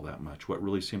practices all that much. What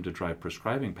really seemed to drive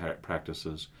prescribing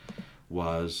practices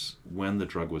was when the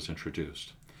drug was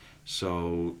introduced.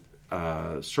 So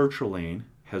sertraline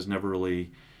has never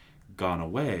really gone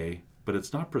away, but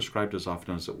it's not prescribed as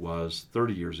often as it was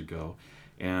 30 years ago.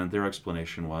 And their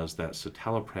explanation was that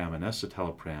citalopram and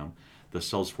escitalopram, the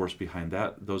sales force behind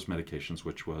those medications,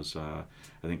 which was, I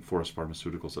think, Forest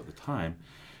Pharmaceuticals at the time,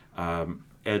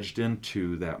 edged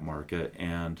into that market,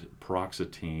 and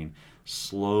paroxetine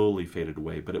slowly faded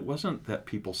away. But it wasn't that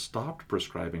people stopped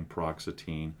prescribing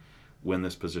paroxetine when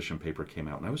this position paper came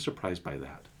out, and I was surprised by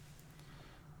that.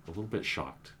 A little bit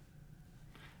shocked.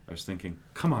 I was thinking,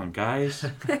 come on, guys.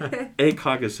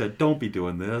 ACOG has said, don't be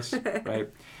doing this, right?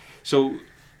 So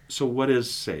what is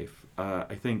safe?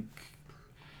 I think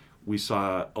we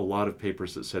saw a lot of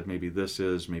papers that said maybe this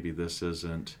is, maybe this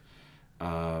isn't.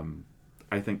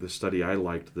 I think the study I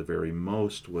liked the very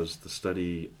most was the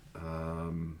study,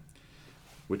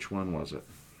 which one was it?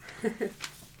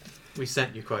 We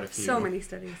sent you quite a few. So many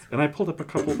studies. And I pulled up a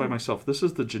couple by myself. This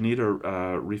is the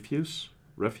Janita Refues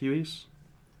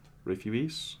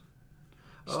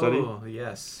study. Oh,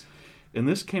 yes. And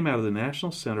this came out of the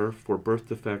National Center for Birth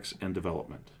Defects and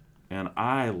Development. And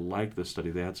I liked this study.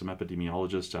 They had some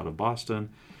epidemiologists out of Boston.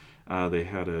 They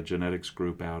had a genetics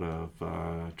group out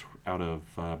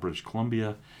of British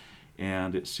Columbia.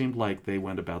 And it seemed like they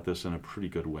went about this in a pretty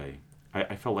good way.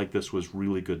 I felt like this was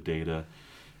really good data.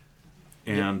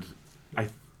 And yeah.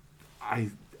 I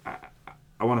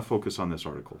want to focus on this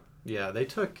article. Yeah, they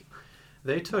took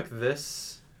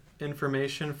this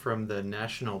information from the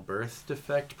National Birth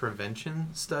Defect Prevention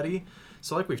Study.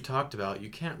 So like we've talked about, you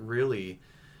can't really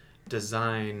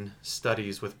design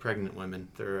studies with pregnant women.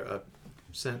 They're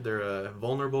a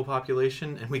vulnerable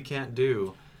population, and we can't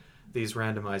do these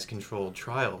randomized controlled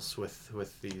trials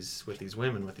with these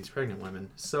women, with these pregnant women.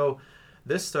 So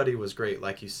this study was great.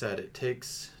 Like you said, it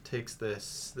takes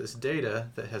this data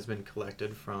that has been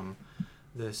collected from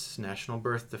this National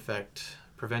Birth Defect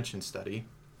Prevention Study,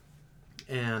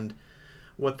 and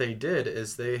what they did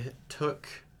is they took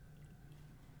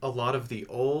a lot of the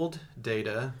old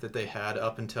data that they had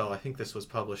up until, I think this was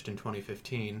published in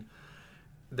 2015.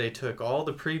 They took all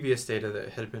the previous data that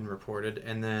had been reported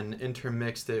and then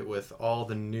intermixed it with all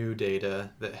the new data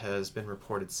that has been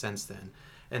reported since then.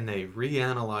 And they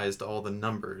reanalyzed all the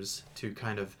numbers to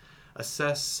kind of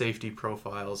assess safety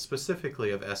profiles, specifically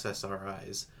of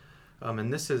SSRIs.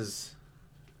 And this is,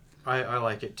 I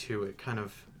like it too. It kind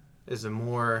of is a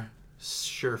more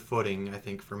sure footing, I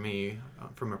think, for me,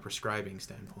 from a prescribing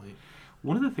standpoint.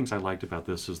 One of the things I liked about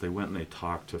this is they went and they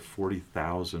talked to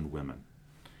 40,000 women.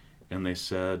 And they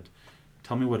said,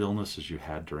 tell me what illnesses you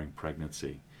had during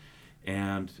pregnancy.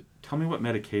 And tell me what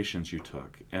medications you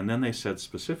took. And then they said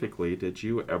specifically, did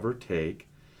you ever take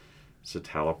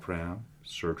citalopram,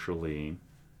 sertraline,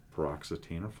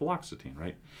 paroxetine, or fluoxetine,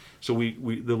 right? So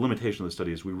we the limitation of the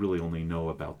study is we really only know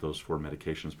about those 4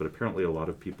 medications, but apparently a lot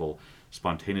of people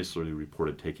spontaneously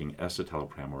reported taking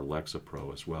escitalopram or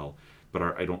Lexapro as well. But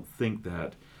I don't think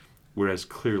that we're as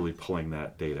clearly pulling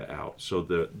that data out. So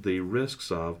the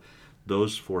risks of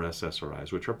those 4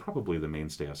 SSRIs, which are probably the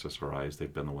mainstay SSRIs,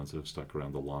 they've been the ones that have stuck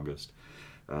around the longest.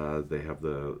 They have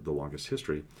the longest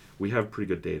history. We have pretty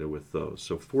good data with those.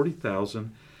 So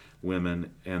 40,000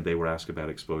 women, and they were asked about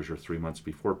exposure 3 months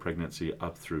before pregnancy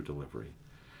up through delivery.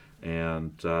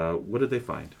 And what did they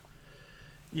find?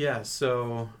 Yeah,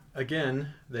 so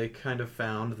again, they kind of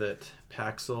found that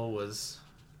Paxil was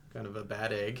kind of a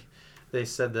bad egg. They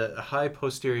said that a high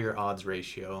posterior odds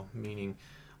ratio, meaning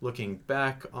looking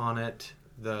back on it,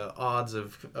 the odds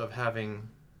of having,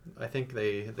 I think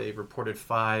they reported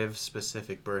 5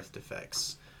 specific birth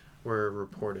defects were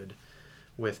reported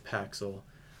with Paxil.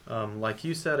 Like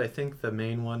you said, I think the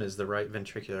main one is the right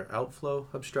ventricular outflow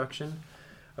obstruction.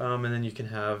 And then you can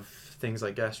have things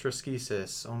like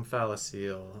gastroschisis,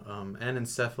 omphalocele,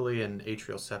 anencephaly, and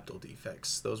atrial septal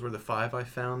defects. Those were the 5 I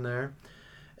found there.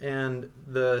 And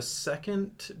the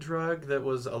second drug that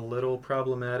was a little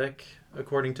problematic,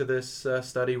 according to this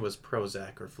study, was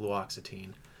Prozac or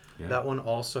fluoxetine. Yeah. That one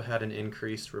also had an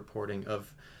increased reporting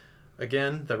of,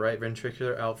 again, the right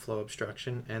ventricular outflow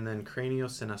obstruction and then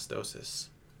craniosynostosis.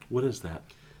 What is that?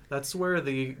 That's where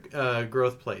the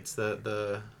growth plates,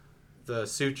 the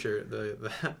suture,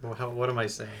 what am I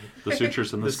saying? The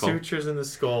sutures in the skull. The sutures in the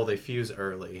skull, they fuse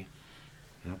early.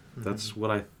 Yeah, that's what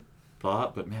I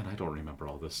thought, but man, I don't remember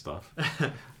all this stuff.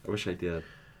 I wish I did.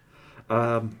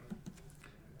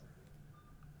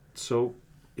 So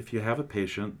if you have a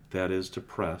patient that is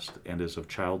depressed and is of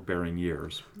childbearing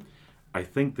years, I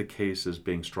think the case is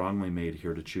being strongly made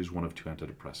here to choose one of 2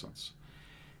 antidepressants.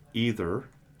 Either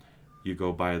you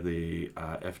go by the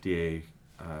FDA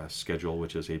schedule,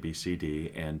 which is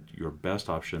ABCD, and your best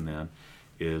option then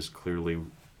is clearly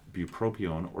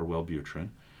bupropion or Wellbutrin,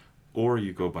 or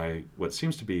you go by what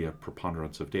seems to be a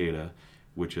preponderance of data,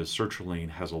 which is sertraline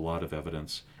has a lot of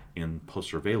evidence in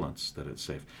post-surveillance that it's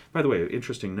safe. By the way,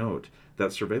 interesting note,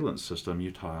 that surveillance system,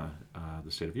 Utah,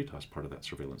 the state of Utah is part of that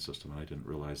surveillance system, and I didn't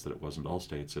realize that it wasn't all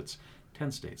states. It's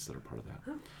 10 states that are part of that.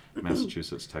 Oh.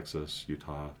 Massachusetts, Texas,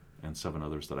 Utah, and 7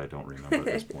 others that I don't remember at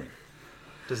this point.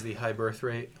 Does the high birth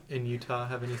rate in Utah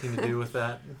have anything to do with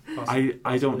that?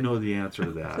 I don't know the answer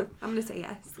to that. I'm going to say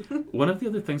yes. One of the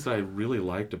other things that I really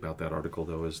liked about that article,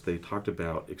 though, is they talked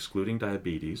about excluding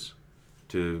diabetes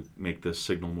to make this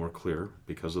signal more clear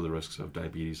because of the risks of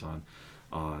diabetes on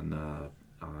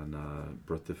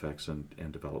birth defects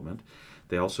and development.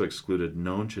 They also excluded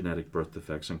known genetic birth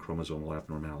defects and chromosomal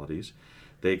abnormalities.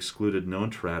 They excluded known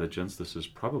teratogens. This is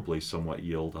probably somewhat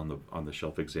yield on the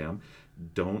shelf exam.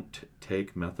 Don't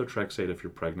take methotrexate if you're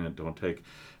pregnant. Don't take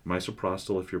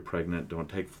misoprostol if you're pregnant. Don't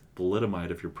take thalidomide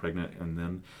if you're pregnant. And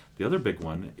then the other big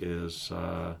one is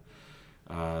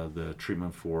the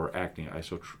treatment for acne,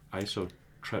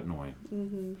 isotretinoin.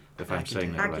 Mm-hmm. If I'm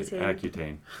saying that right.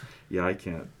 Accutane. Yeah, I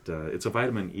can't. It's a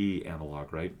vitamin E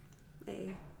analog, right?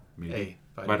 A. Maybe.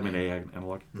 Vitamin A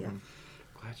analog? Yeah. Mm-hmm.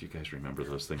 Glad you guys remember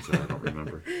those things that I don't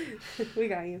remember. We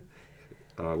got you.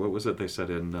 What was it they said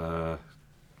in the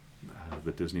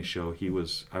Disney show?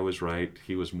 I was right,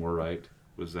 he was more right.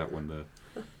 Was that one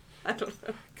I don't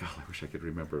know. God, I wish I could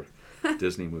remember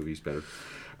Disney movies better.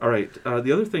 All right.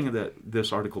 The other thing that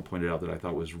this article pointed out that I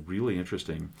thought was really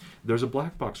interesting, there's a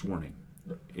black box warning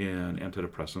in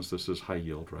antidepressants. This is high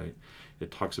yield, right?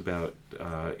 It talks about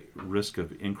risk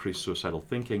of increased suicidal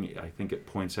thinking. I think it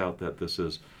points out that this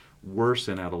is worse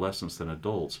in adolescents than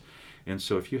adults. And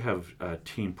so if you have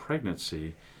teen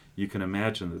pregnancy, you can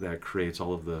imagine that creates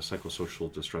all of the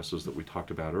psychosocial distresses that we talked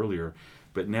about earlier.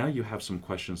 But now you have some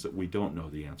questions that we don't know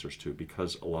the answers to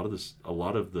because a lot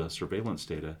of the surveillance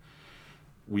data,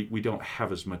 we don't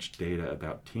have as much data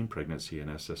about teen pregnancy and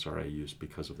SSRI use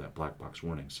because of that black box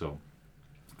warning. So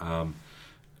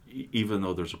even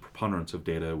though there's a preponderance of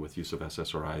data with use of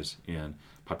SSRIs in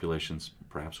populations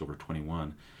perhaps over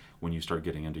 21, when you start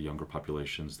getting into younger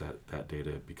populations, that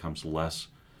data becomes less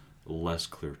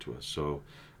clear to us. So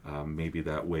maybe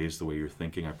that weighs the way you're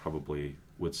thinking. I probably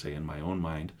would say in my own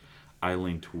mind, I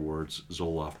lean towards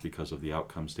Zoloft because of the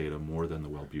outcomes data more than the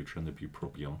Wellbutrin, the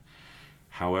bupropion.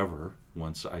 However,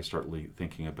 once I start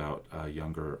thinking about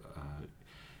younger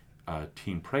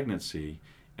teen pregnancy,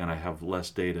 and I have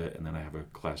less data, and then I have a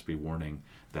Class B warning,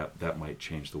 that might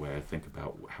change the way I think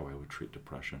about how I would treat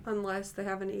depression. Unless they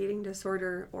have an eating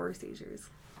disorder or seizures.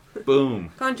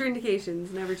 Boom.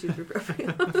 Contraindications, never choose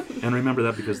bupropion. And remember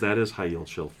that because that is high yield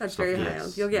stuff. That's very high Yes.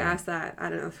 yield. You'll get asked that, I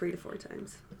don't know, 3 to 4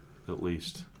 times. At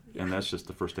least. Yeah. And that's just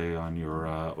the first day on your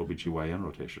OBGYN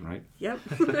rotation, right? Yep.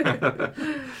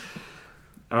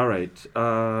 All right.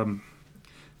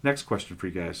 Next question for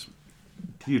you guys.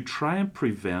 Do you try and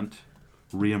prevent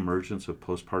reemergence of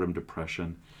postpartum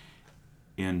depression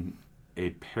in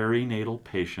a perinatal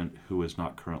patient who is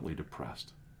not currently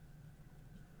depressed?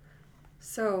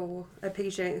 So, a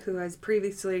patient who has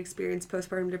previously experienced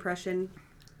postpartum depression,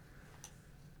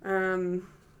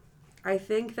 I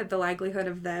think that the likelihood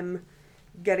of them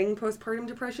getting postpartum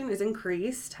depression is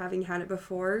increased, having had it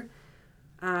before.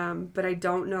 But I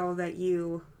don't know that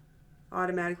you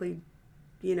automatically,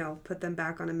 put them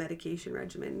back on a medication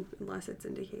regimen unless it's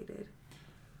indicated.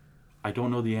 I don't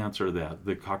know the answer to that.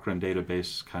 The Cochrane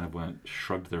database kind of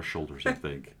shrugged their shoulders, I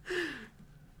think.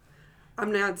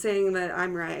 I'm not saying that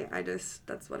I'm right.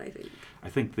 That's what I think. I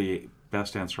think the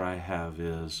best answer I have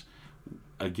is,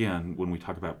 again, when we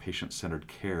talk about patient-centered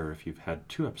care, if you've had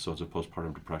 2 episodes of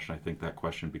postpartum depression, I think that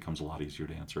question becomes a lot easier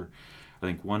to answer. I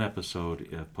think 1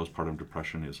 episode of postpartum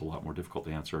depression is a lot more difficult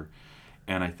to answer.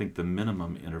 And I think the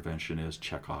minimum intervention is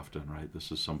check often, right?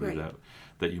 This is somebody Right.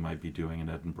 that you might be doing in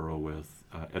Edinburgh with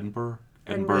Edinburgh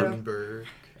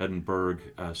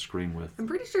screen with. I'm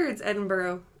pretty sure it's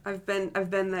Edinburgh. I've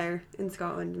been there in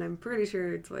Scotland, and I'm pretty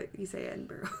sure it's what you say,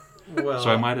 Edinburgh. Well, So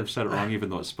I might have said it wrong, even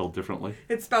though it's spelled differently.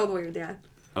 It's spelled weird, yeah.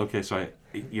 Okay, so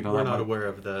we're that not aware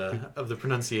of the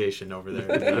pronunciation over there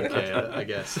in the UK, I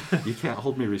guess. You can't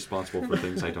hold me responsible for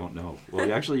things I don't know.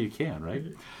 Well, actually, you can, right?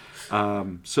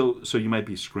 So you might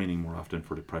be screening more often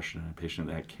for depression in a patient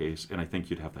in that case, and I think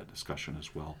you'd have that discussion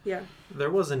as well. Yeah. There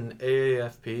was an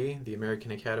AAFP, the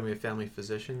American Academy of Family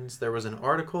Physicians. There was an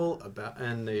article about,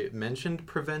 and they mentioned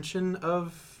prevention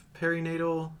of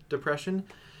perinatal depression,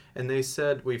 and they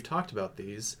said, we've talked about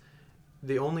these,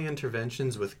 the only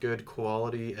interventions with good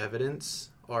quality evidence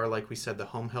are, like we said, the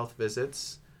home health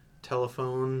visits,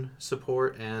 telephone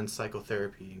support, and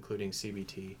psychotherapy, including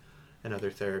CBT and other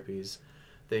therapies.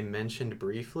 They mentioned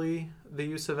briefly the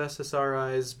use of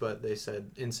SSRIs, but they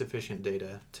said insufficient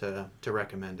data to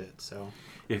recommend it. So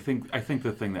I think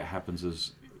the thing that happens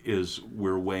is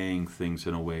we're weighing things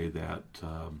in a way that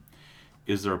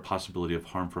is there a possibility of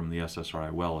harm from the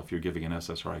SSRI? Well, if you're giving an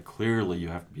SSRI, clearly you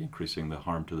have to be increasing the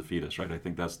harm to the fetus, right? I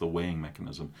think that's the weighing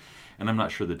mechanism. And I'm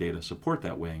not sure the data support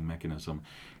that weighing mechanism.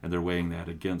 And they're weighing that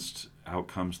against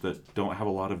outcomes that don't have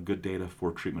a lot of good data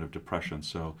for treatment of depression.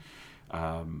 So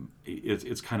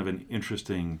it's kind of an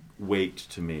interesting weight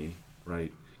to me,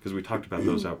 right? Because we talked about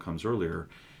those outcomes earlier.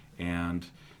 And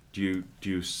do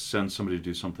you send somebody to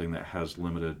do something that has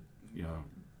limited,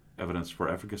 evidence for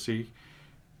efficacy?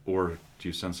 Or do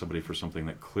you send somebody for something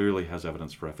that clearly has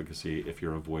evidence for efficacy if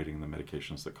you're avoiding the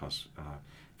medications that cause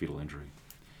fetal injury?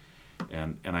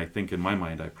 And I think in my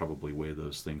mind I probably weigh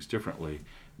those things differently,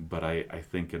 but I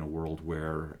think in a world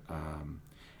where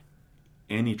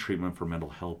any treatment for mental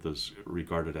health is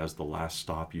regarded as the last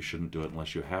stop, you shouldn't do it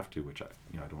unless you have to, which I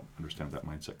don't understand that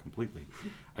mindset completely.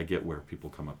 I get where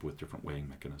people come up with different weighing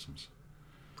mechanisms.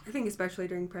 I think especially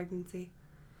during pregnancy.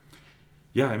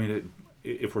 Yeah, I mean,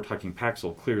 if we're talking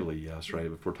Paxil, clearly yes, right?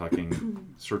 If we're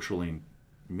talking sertraline,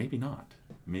 maybe not.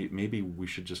 Maybe we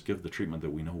should just give the treatment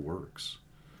that we know works,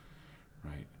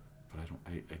 right? But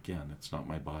again, it's not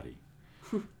my body.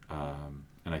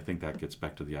 And I think that gets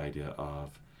back to the idea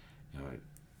of,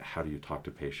 how do you talk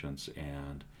to patients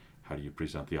and how do you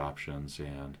present the options?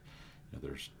 And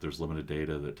there's limited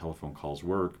data that telephone calls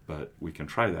work, but we can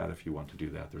try that if you want to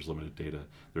do that. There's limited data.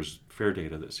 There's fair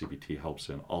data that CBT helps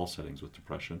in all settings with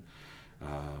depression. Do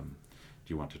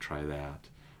you want to try that?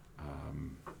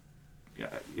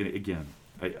 Again,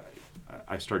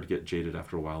 I start to get jaded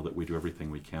after a while that we do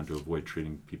everything we can to avoid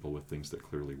treating people with things that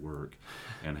clearly work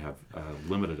and have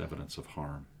limited evidence of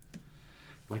harm.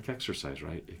 Like exercise,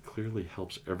 right? It clearly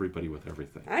helps everybody with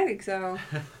everything. I think so.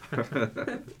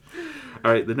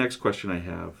 All right, the next question I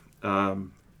have.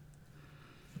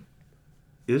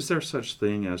 Is there such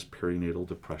thing as perinatal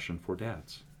depression for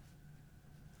dads?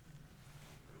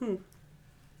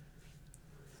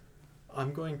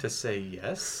 I'm going to say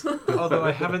yes, although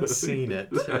I haven't seen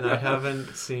it, and I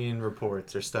haven't seen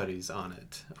reports or studies on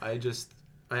it. I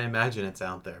imagine it's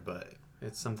out there, but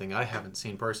it's something I haven't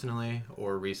seen personally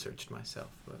or researched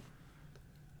myself.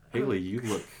 But Haley, you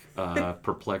look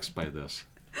perplexed by this.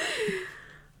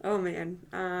 Oh man,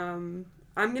 I'm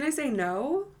gonna say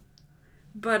no,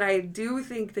 but I do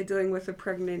think that dealing with a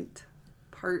pregnant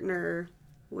partner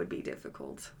would be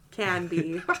difficult. Can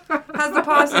be. Has the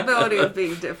possibility of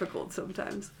being difficult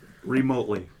sometimes.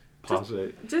 Remotely.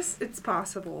 Just it's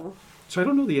possible. So I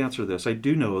don't know the answer to this. I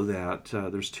do know that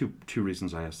there's two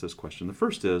reasons I asked this question. The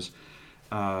first is,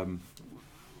 I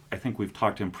think we've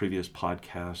talked in previous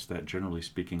podcasts that generally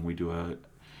speaking we do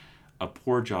a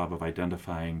poor job of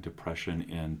identifying depression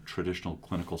in traditional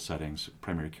clinical settings,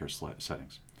 primary care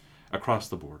settings, across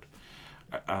the board.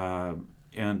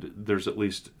 And there's at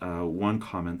least one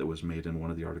comment that was made in one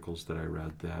of the articles that I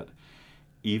read that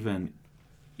even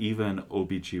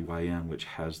OBGYN, which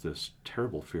has this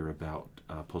terrible fear about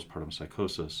postpartum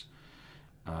psychosis,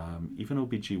 even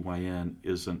OBGYN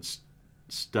isn't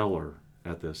stellar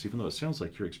at this, even though it sounds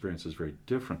like your experience is very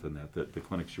different than that the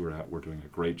clinics you were at were doing a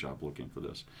great job looking for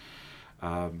this.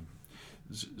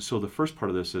 So the first part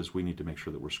of this is we need to make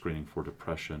sure that we're screening for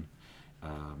depression,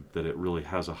 that it really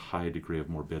has a high degree of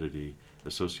morbidity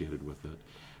associated with it.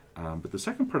 But the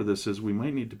second part of this is we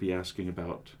might need to be asking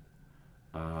about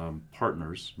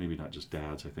partners, maybe not just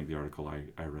dads. I think the article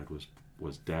I read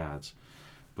was dads,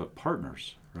 but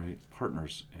partners, right?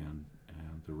 Partners and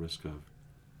the risk of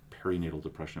perinatal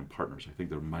depression in partners. I think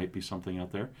there might be something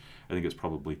out there. I think it's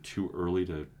probably too early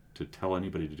to tell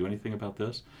anybody to do anything about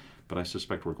this, but I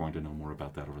suspect we're going to know more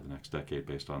about that over the next decade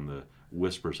based on the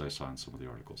whispers I saw in some of the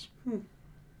articles.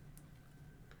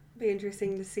 Be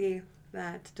interesting to see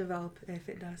that develop if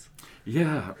it does.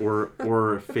 Yeah,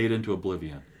 or fade into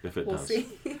oblivion if it does. See.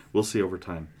 We'll see over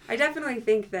time. I definitely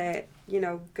think that,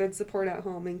 good support at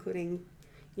home, including,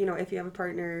 if you have a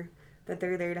partner, that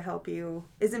they're there to help you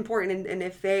is important. And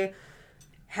if they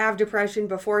have depression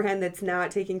beforehand that's not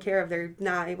taken care of, they're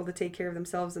not able to take care of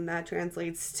themselves, and that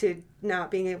translates to not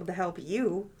being able to help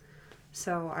you.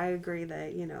 So I agree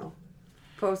that,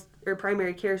 post or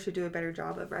primary care should do a better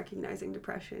job of recognizing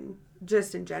depression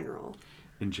just in general.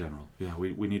 In general, yeah,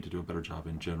 we need to do a better job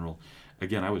in general.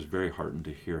 Again, I was very heartened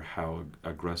to hear how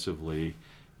aggressively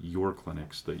your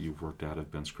clinics that you've worked at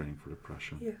have been screening for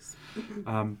depression. Yes.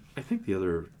 I think the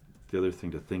other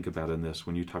thing to think about in this,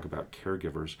 when you talk about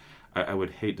caregivers, I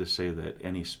would hate to say that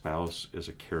any spouse is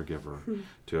a caregiver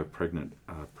to a pregnant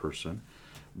person,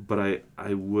 but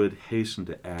I would hasten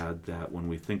to add that when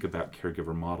we think about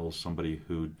caregiver models, somebody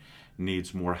who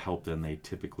needs more help than they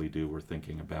typically do, we're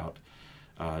thinking about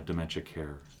dementia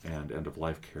care and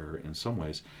end-of-life care in some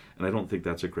ways. And I don't think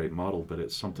that's a great model, but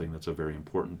it's something that's a very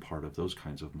important part of those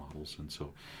kinds of models. And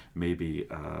so maybe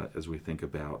as we think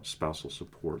about spousal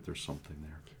support, there's something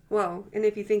there. Well, and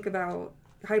if you think about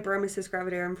hyperemesis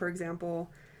gravidarum, for example,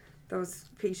 those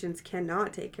patients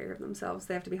cannot take care of themselves.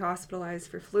 They have to be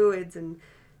hospitalized for fluids and,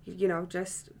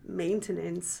 just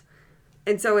maintenance.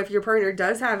 And so if your partner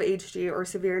does have HG or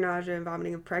severe nausea and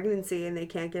vomiting of pregnancy and they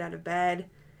can't get out of bed,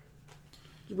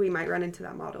 we might run into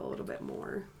that model a little bit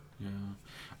more. Yeah.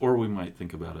 Or we might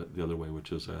think about it the other way,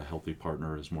 which is a healthy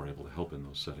partner is more able to help in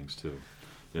those settings too.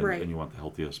 And, right. And you want the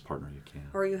healthiest partner you can.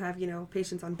 Or you have,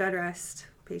 patients on bed rest,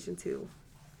 patients who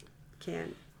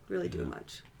can't really do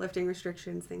much, lifting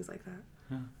restrictions, things like that.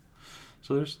 Yeah.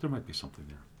 So there might be something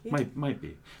there. Yeah. Might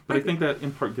be. But I think that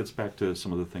in part gets back to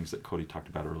some of the things that Cody talked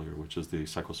about earlier, which is the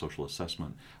psychosocial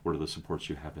assessment. What are the supports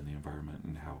you have in the environment,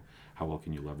 and how well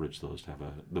can you leverage those to have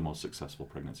the most successful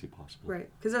pregnancy possible? Right.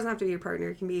 Because it doesn't have to be your partner.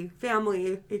 It can be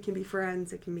family. It can be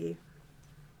friends. It can be,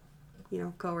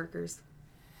 coworkers,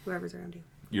 whoever's around you.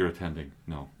 You're attending?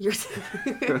 No. You're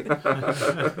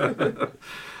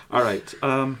All right.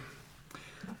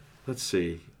 Let's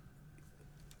see.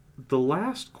 The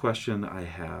last question I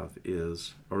have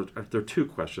is, or there are two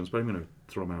questions, but I'm going to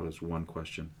throw them out as one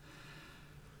question.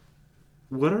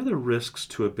 What are the risks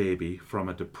to a baby from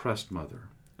a depressed mother?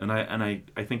 And I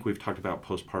think we've talked about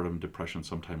postpartum depression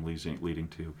sometime leading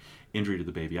to injury to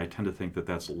the baby. I tend to think that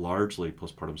that's largely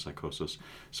postpartum psychosis.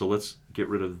 So let's get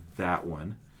rid of that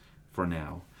one for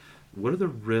now. What are the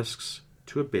risks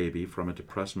to a baby from a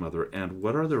depressed mother, and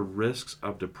what are the risks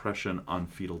of depression on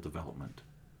fetal development?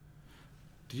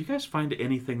 Did you guys find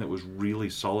anything that was really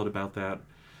solid about that?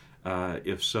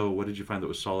 If so, what did you find that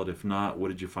was solid? If not, what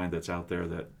did you find that's out there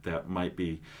that might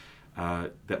be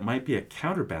a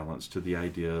counterbalance to the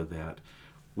idea that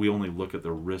we only look at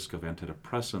the risk of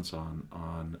antidepressants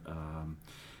on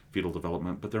fetal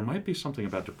development, but there might be something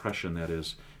about depression that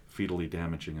is fetally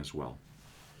damaging as well?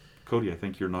 Cody, I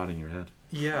think you're nodding your head.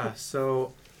 Yeah,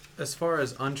 so as far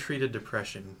as untreated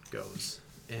depression goes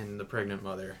in the pregnant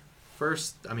mother,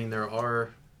 first, there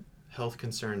are health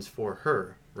concerns for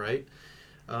her, right?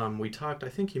 We talked, I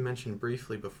think you mentioned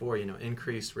briefly before,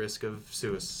 increased risk of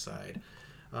suicide.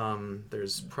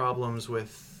 There's problems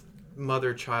with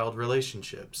mother-child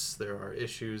relationships. There are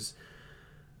issues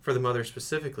for the mother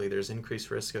specifically. There's increased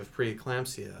risk of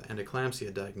preeclampsia and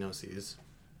eclampsia diagnoses.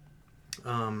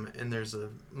 And there's a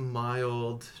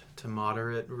mild to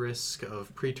moderate risk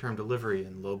of preterm delivery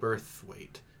and low birth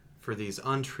weight for these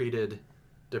untreated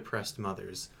depressed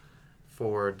mothers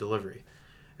for delivery.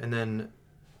 And then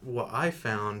what I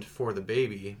found for the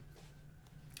baby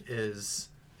is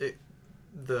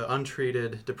the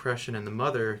untreated depression in the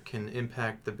mother can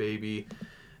impact the baby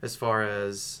as far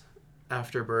as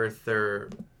after birth they're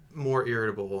more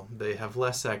irritable, they have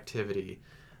less activity,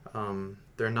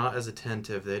 they're not as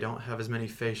attentive, they don't have as many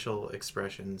facial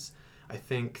expressions. I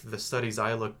think the studies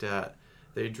I looked at,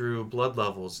 they drew blood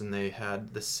levels and they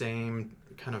had the same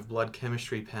kind of blood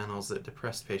chemistry panels that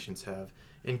depressed patients have.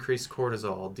 Increased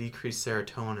cortisol, decreased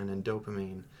serotonin and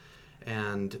dopamine.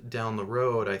 And down the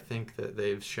road, I think that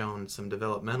they've shown some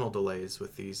developmental delays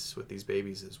with these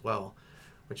babies as well,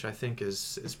 which I think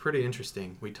is pretty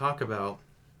interesting. We talk about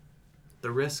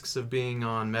the risks of being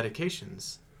on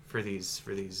medications for these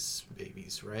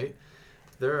babies, right?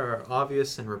 There are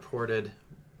obvious and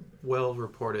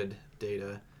well-reported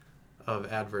data of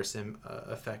adverse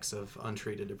effects of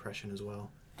untreated depression as well.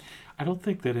 I don't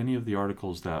think that any of the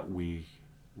articles that we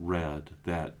read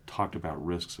that talked about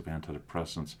risks of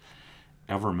antidepressants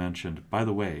ever mentioned, by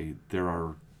the way, there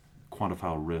are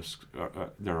quantifiable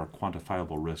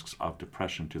risks of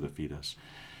depression to the fetus.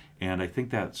 And I think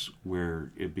that's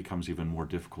where it becomes even more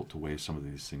difficult to weigh some of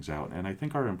these things out. And I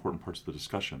think are important parts of the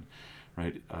discussion,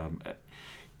 right?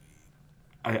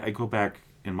 I go back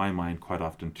in my mind quite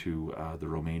often to the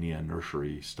Romania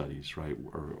nursery studies, right,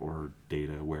 or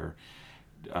data where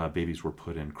babies were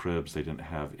put in cribs. They didn't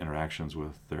have interactions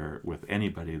with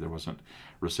anybody. There wasn't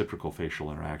reciprocal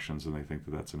facial interactions, and they think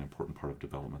that that's an important part of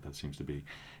development. That seems to be.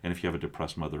 And if you have a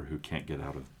depressed mother who can't get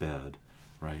out of bed,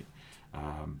 right,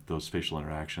 those facial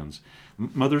interactions.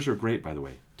 Mothers are great, by the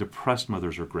way. Depressed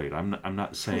mothers are great. I'm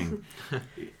not saying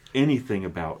anything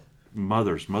about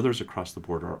mothers. Mothers across the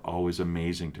board are always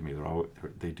amazing to me.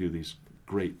 They do these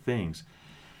great things,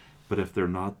 but if they're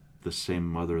not the same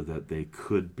mother that they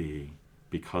could be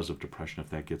because of depression, if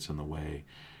that gets in the way,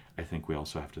 I think we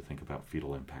also have to think about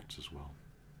fetal impacts as well.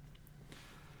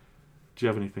 Do you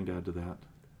have anything to add to that?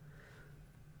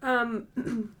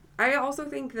 I also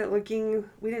think that we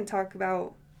didn't talk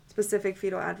about specific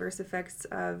fetal adverse effects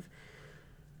of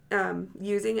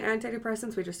using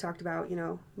antidepressants. We just talked about,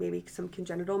 maybe some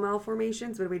congenital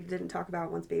malformations, but we didn't talk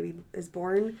about once baby is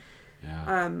born.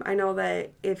 Yeah. I know that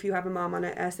if you have a mom on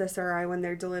an SSRI when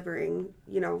they're delivering,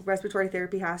 respiratory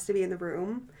therapy has to be in the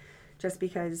room just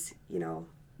because,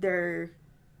 they're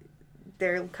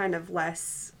kind of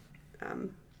less...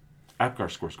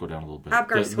 APGAR scores go down a little bit.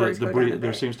 APGAR scores go down a bit.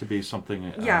 There seems to be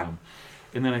something... Yeah.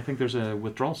 And then I think there's a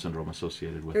withdrawal syndrome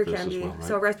associated with this as well, right?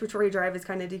 So respiratory drive is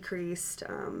kind of decreased.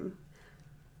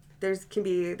 There's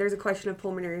a question of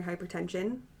pulmonary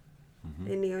hypertension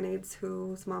in neonates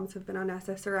whose moms have been on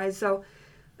SSRIs. So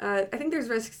I think there's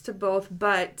risks to both,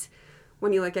 but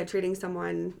when you look at treating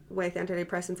someone with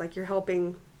antidepressants, you're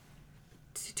helping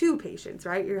two patients,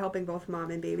 right? You're helping both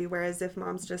mom and baby, whereas if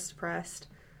mom's just depressed,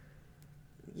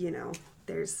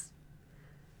 there's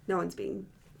no one's being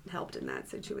helped in that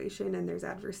situation, and there's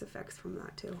adverse effects from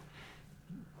that too.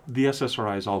 The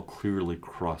SSRIs all clearly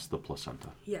cross the placenta.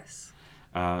 Yes.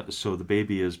 So the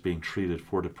baby is being treated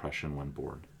for depression when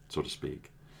born, so to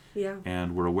speak. Yeah.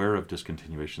 And we're aware of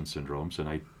discontinuation syndromes, and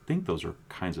I think those are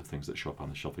kinds of things that show up on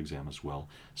the shelf exam as well.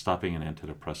 Stopping an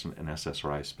antidepressant, an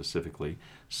SSRI specifically,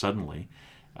 suddenly,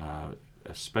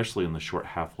 especially in the short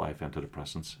half-life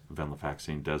antidepressants,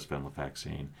 venlafaxine,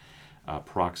 desvenlafaxine,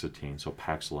 paroxetine, so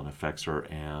Paxil and Effexor,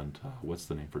 and what's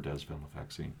the name for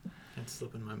desvenlafaxine? It's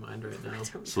slipping my mind right now.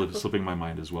 Slipping my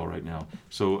mind as well right now.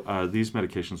 So these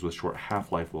medications with short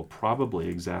half-life will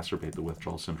probably exacerbate the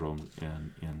withdrawal syndrome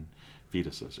in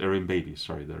fetuses, or in babies,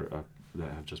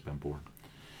 that have just been born.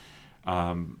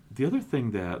 The other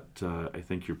thing that I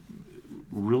think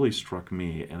really struck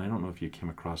me, and I don't know if you came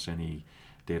across any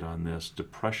data on this,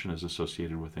 depression is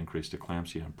associated with increased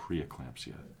eclampsia and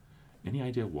preeclampsia. Any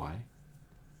idea why?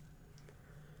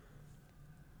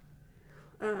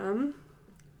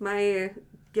 My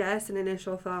guess and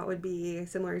initial thought would be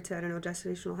similar to,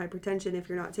 gestational hypertension. If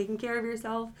you're not taking care of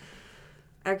yourself,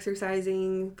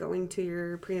 exercising, going to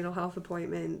your prenatal health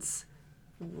appointments,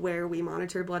 where we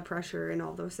monitor blood pressure and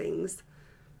all those things,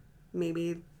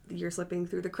 maybe you're slipping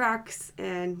through the cracks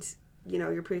and,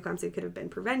 your preeclampsia could have been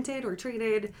prevented or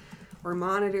treated or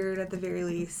monitored at the very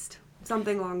least.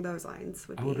 something along those lines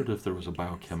would I be. wondered if there was a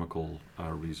biochemical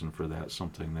reason for that,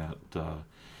 something that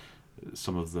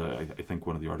some of the, I think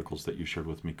one of the articles that you shared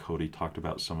with me, Cody, talked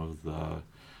about some of the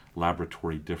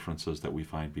laboratory differences that we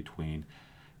find between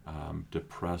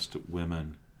depressed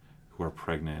women who are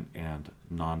pregnant and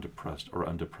non-depressed or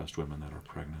undepressed women that are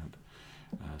pregnant.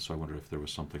 So I wonder if there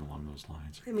was something along those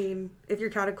lines. I mean, if your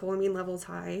catecholamine level's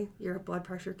high, your blood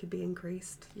pressure could be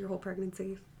increased your whole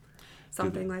pregnancy.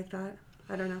 Something like that.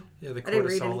 I don't know. Yeah, the I didn't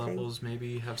read cortisol anything. levels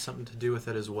maybe have something to do with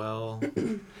it as well.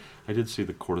 I did see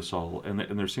the cortisol, and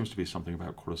there seems to be something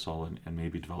about cortisol and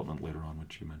maybe development later on,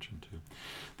 which you mentioned too.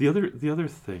 The other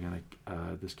thing,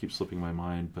 and this keeps slipping my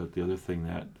mind, but the other thing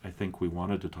that I think we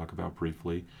wanted to talk about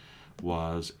briefly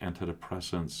was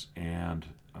antidepressants and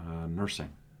nursing.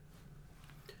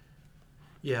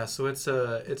 Yeah, so it's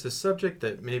a subject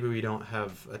that maybe we don't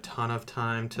have a ton of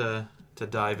time to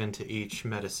dive into each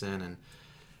medicine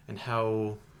and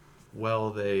how well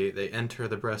they enter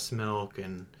the breast milk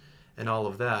and all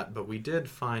of that. But we did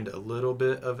find a little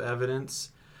bit of evidence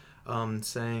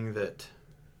saying that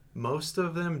most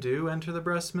of them do enter the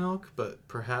breast milk, but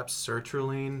perhaps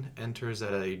sertraline enters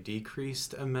at a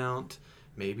decreased amount,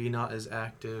 maybe not as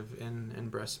active in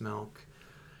breast milk.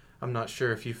 I'm not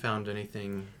sure if you found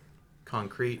anything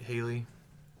concrete, Haley.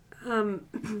 No,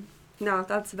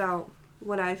 that's about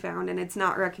what I found, and it's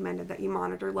not recommended that you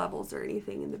monitor levels or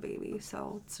anything in the baby.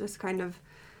 So it's just kind of,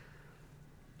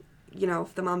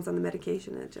 if the mom's on the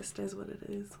medication, it just is what it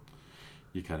is.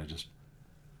 You kind of just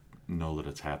know that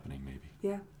it's happening, maybe.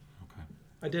 Yeah. Okay.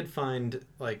 I did find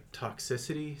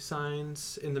toxicity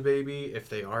signs in the baby if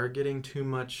they are getting too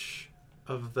much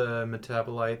of the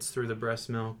metabolites through the breast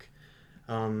milk.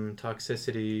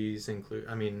 Toxicities include,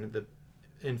 the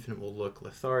infant will look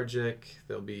lethargic.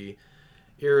 They'll be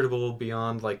irritable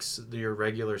beyond your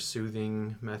regular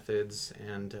soothing methods,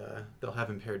 and they'll have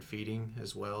impaired feeding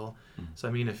as well. Mm.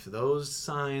 So if those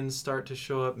signs start to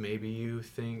show up, maybe you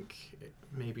think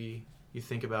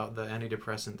about the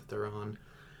antidepressant that they're on.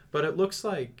 But it looks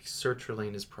like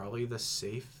sertraline is probably the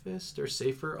safest or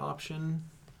safer option,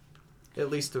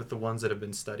 at least with the ones that have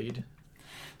been studied.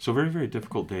 So very, very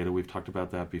difficult data. We've talked about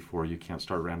that before. You can't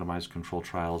start randomized control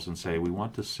trials and say, we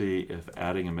want to see if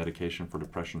adding a medication for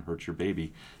depression hurts your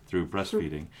baby through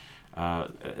breastfeeding.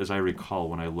 As I recall,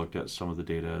 when I looked at some of the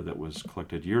data that was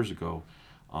collected years ago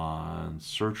on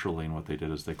sertraline, what they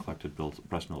did is they collected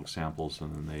breast milk samples,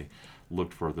 and then they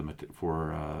looked for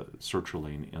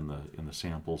sertraline in the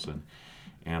samples,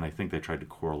 and I think they tried to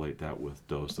correlate that with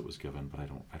dose that was given, but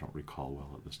I don't recall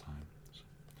well at this time.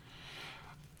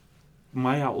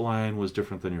 My outline was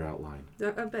different than your outline.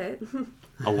 A bit.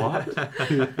 A lot?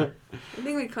 I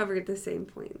think we covered the same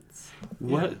points.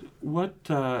 What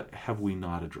have we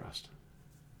not addressed?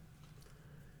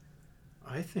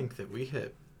 I think that we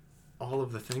hit all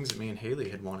of the things that me and Haley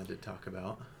had wanted to talk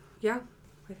about. Yeah,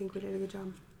 I think we did a good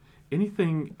job.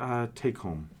 Anything take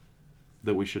home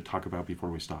that we should talk about before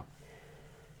we stop?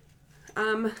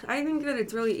 I think that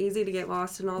it's really easy to get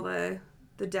lost in all the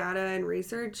data and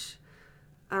research.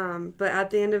 But at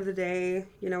the end of the day,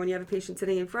 when you have a patient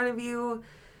sitting in front of you,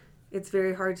 it's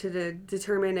very hard to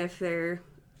determine if their,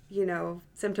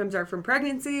 symptoms are from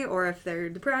pregnancy or if they're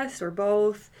depressed or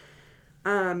both.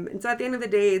 And so at the end of the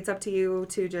day, it's up to you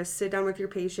to just sit down with your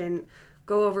patient,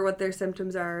 go over what their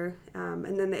symptoms are.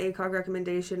 And then the ACOG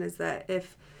recommendation is that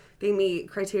if they meet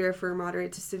criteria for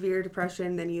moderate to severe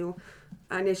depression, then you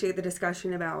initiate the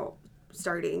discussion about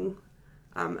starting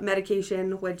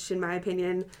medication, which in my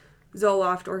opinion,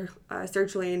 Zoloft or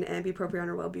sertraline and bupropion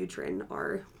or Wellbutrin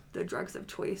are the drugs of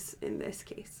choice in this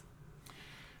case.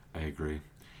 I agree.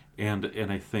 And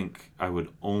I think I would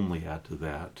only add to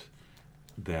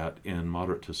that in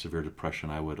moderate to severe depression,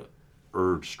 I would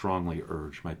strongly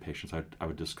urge my patients, I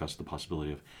would discuss the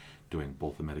possibility of doing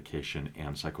both the medication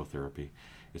and psychotherapy.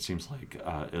 It seems like,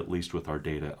 at least with our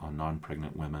data on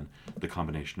non-pregnant women, the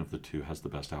combination of the two has the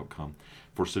best outcome.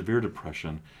 For severe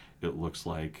depression, it looks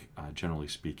like, generally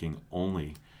speaking,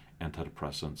 only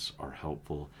antidepressants are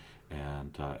helpful.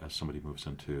 And as somebody moves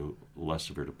into less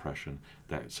severe depression,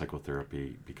 that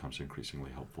psychotherapy becomes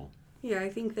increasingly helpful. Yeah, I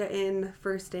think that in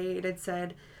first aid it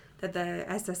said that the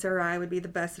SSRI would be the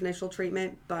best initial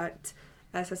treatment, but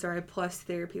SSRI plus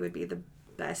therapy would be the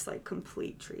best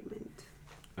complete treatment.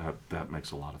 That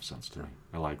makes a lot of sense to me.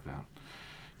 I like that.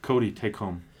 Cody, take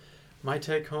home. My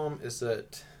take home is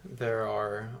that there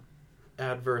are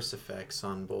adverse effects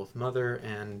on both mother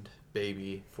and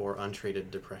baby for untreated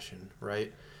depression,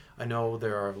 right? I know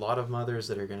there are a lot of mothers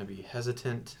that are going to be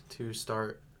hesitant to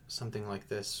start something like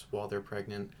this while they're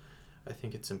pregnant. I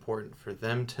think it's important for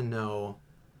them to know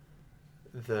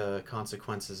the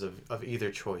consequences of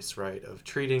either choice, right? Of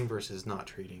treating versus not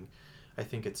treating. I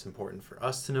think it's important for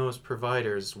us to know as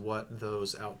providers what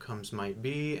those outcomes might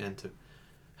be and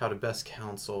how to best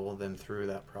counsel them through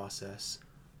that process.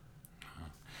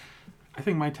 I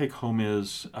think my take home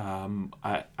is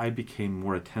I became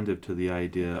more attentive to the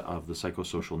idea of the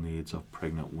psychosocial needs of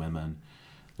pregnant women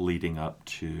leading up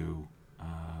to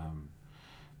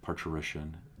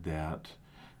parturition, that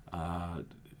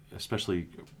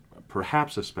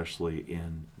perhaps especially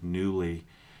in new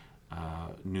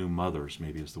mothers,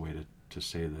 maybe is the way to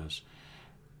say this,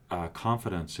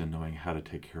 confidence in knowing how to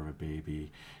take care of a baby,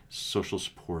 social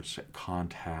supports,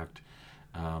 contact,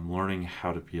 learning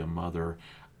how to be a mother.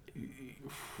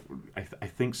 I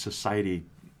think society,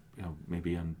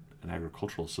 maybe an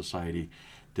agricultural society,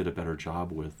 did a better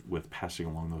job with passing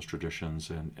along those traditions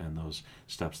and those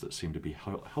steps that seem to be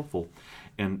helpful,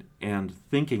 and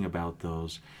thinking about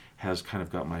those has kind of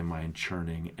got my mind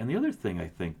churning. And the other thing I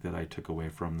think that I took away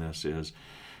from this is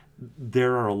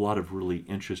there are a lot of really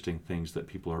interesting things that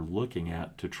people are looking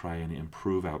at to try and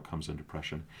improve outcomes in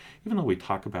depression. Even though we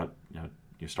talk about,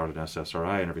 you start an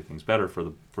SSRI and everything's better for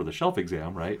the shelf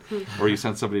exam, right? Or you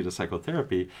send somebody to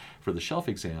psychotherapy for the shelf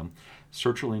exam.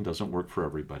 Sertraline doesn't work for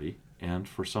everybody, and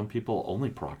for some people, only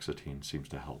paroxetine seems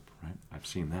to help, right? I've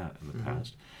seen that in the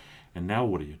past. And now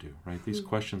what do you do, right? These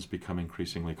questions become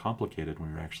increasingly complicated when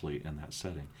you're actually in that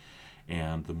setting.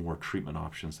 And the more treatment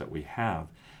options that we have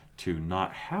to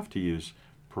not have to use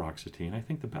paroxetine, I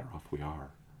think the better off we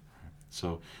are. Right?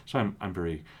 So I'm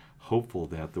very hopeful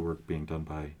that the work being done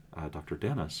by Dr.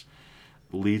 Dennis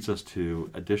leads us to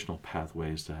additional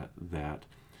pathways that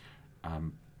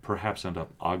perhaps end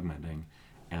up augmenting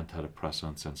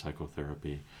antidepressants and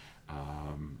psychotherapy,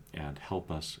 and help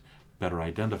us better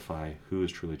identify who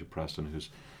is truly depressed and who's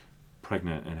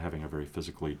pregnant and having a very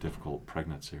physically difficult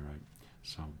pregnancy, right?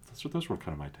 So those were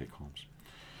kind of my take-homes.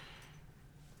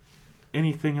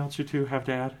 Anything else you two have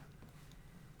to add?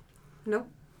 Nope.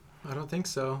 I don't think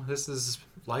so. This is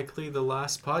likely the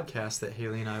last podcast that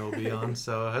Haley and I will be on,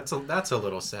 so that's a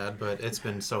little sad, but it's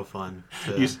been so fun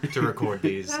to record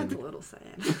these. That's a little sad.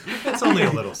 It's only a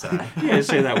little sad. Yeah,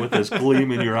 say that with this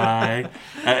gleam in your eye.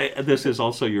 This is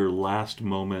also your last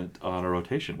moment on a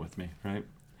rotation with me, right?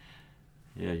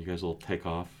 Yeah, you guys will take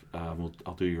off.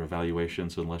 I'll do your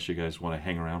evaluations. Unless you guys want to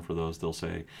hang around for those, they'll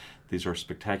say, these are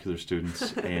spectacular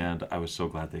students, and I was so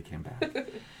glad they came back.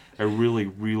 I really,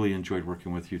 really enjoyed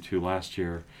working with you two last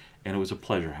year, and it was a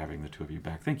pleasure having the two of you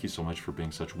back. Thank you so much for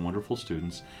being such wonderful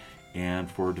students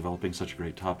and for developing such a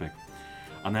great topic.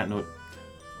 On that note,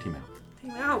 team out.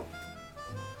 Team out.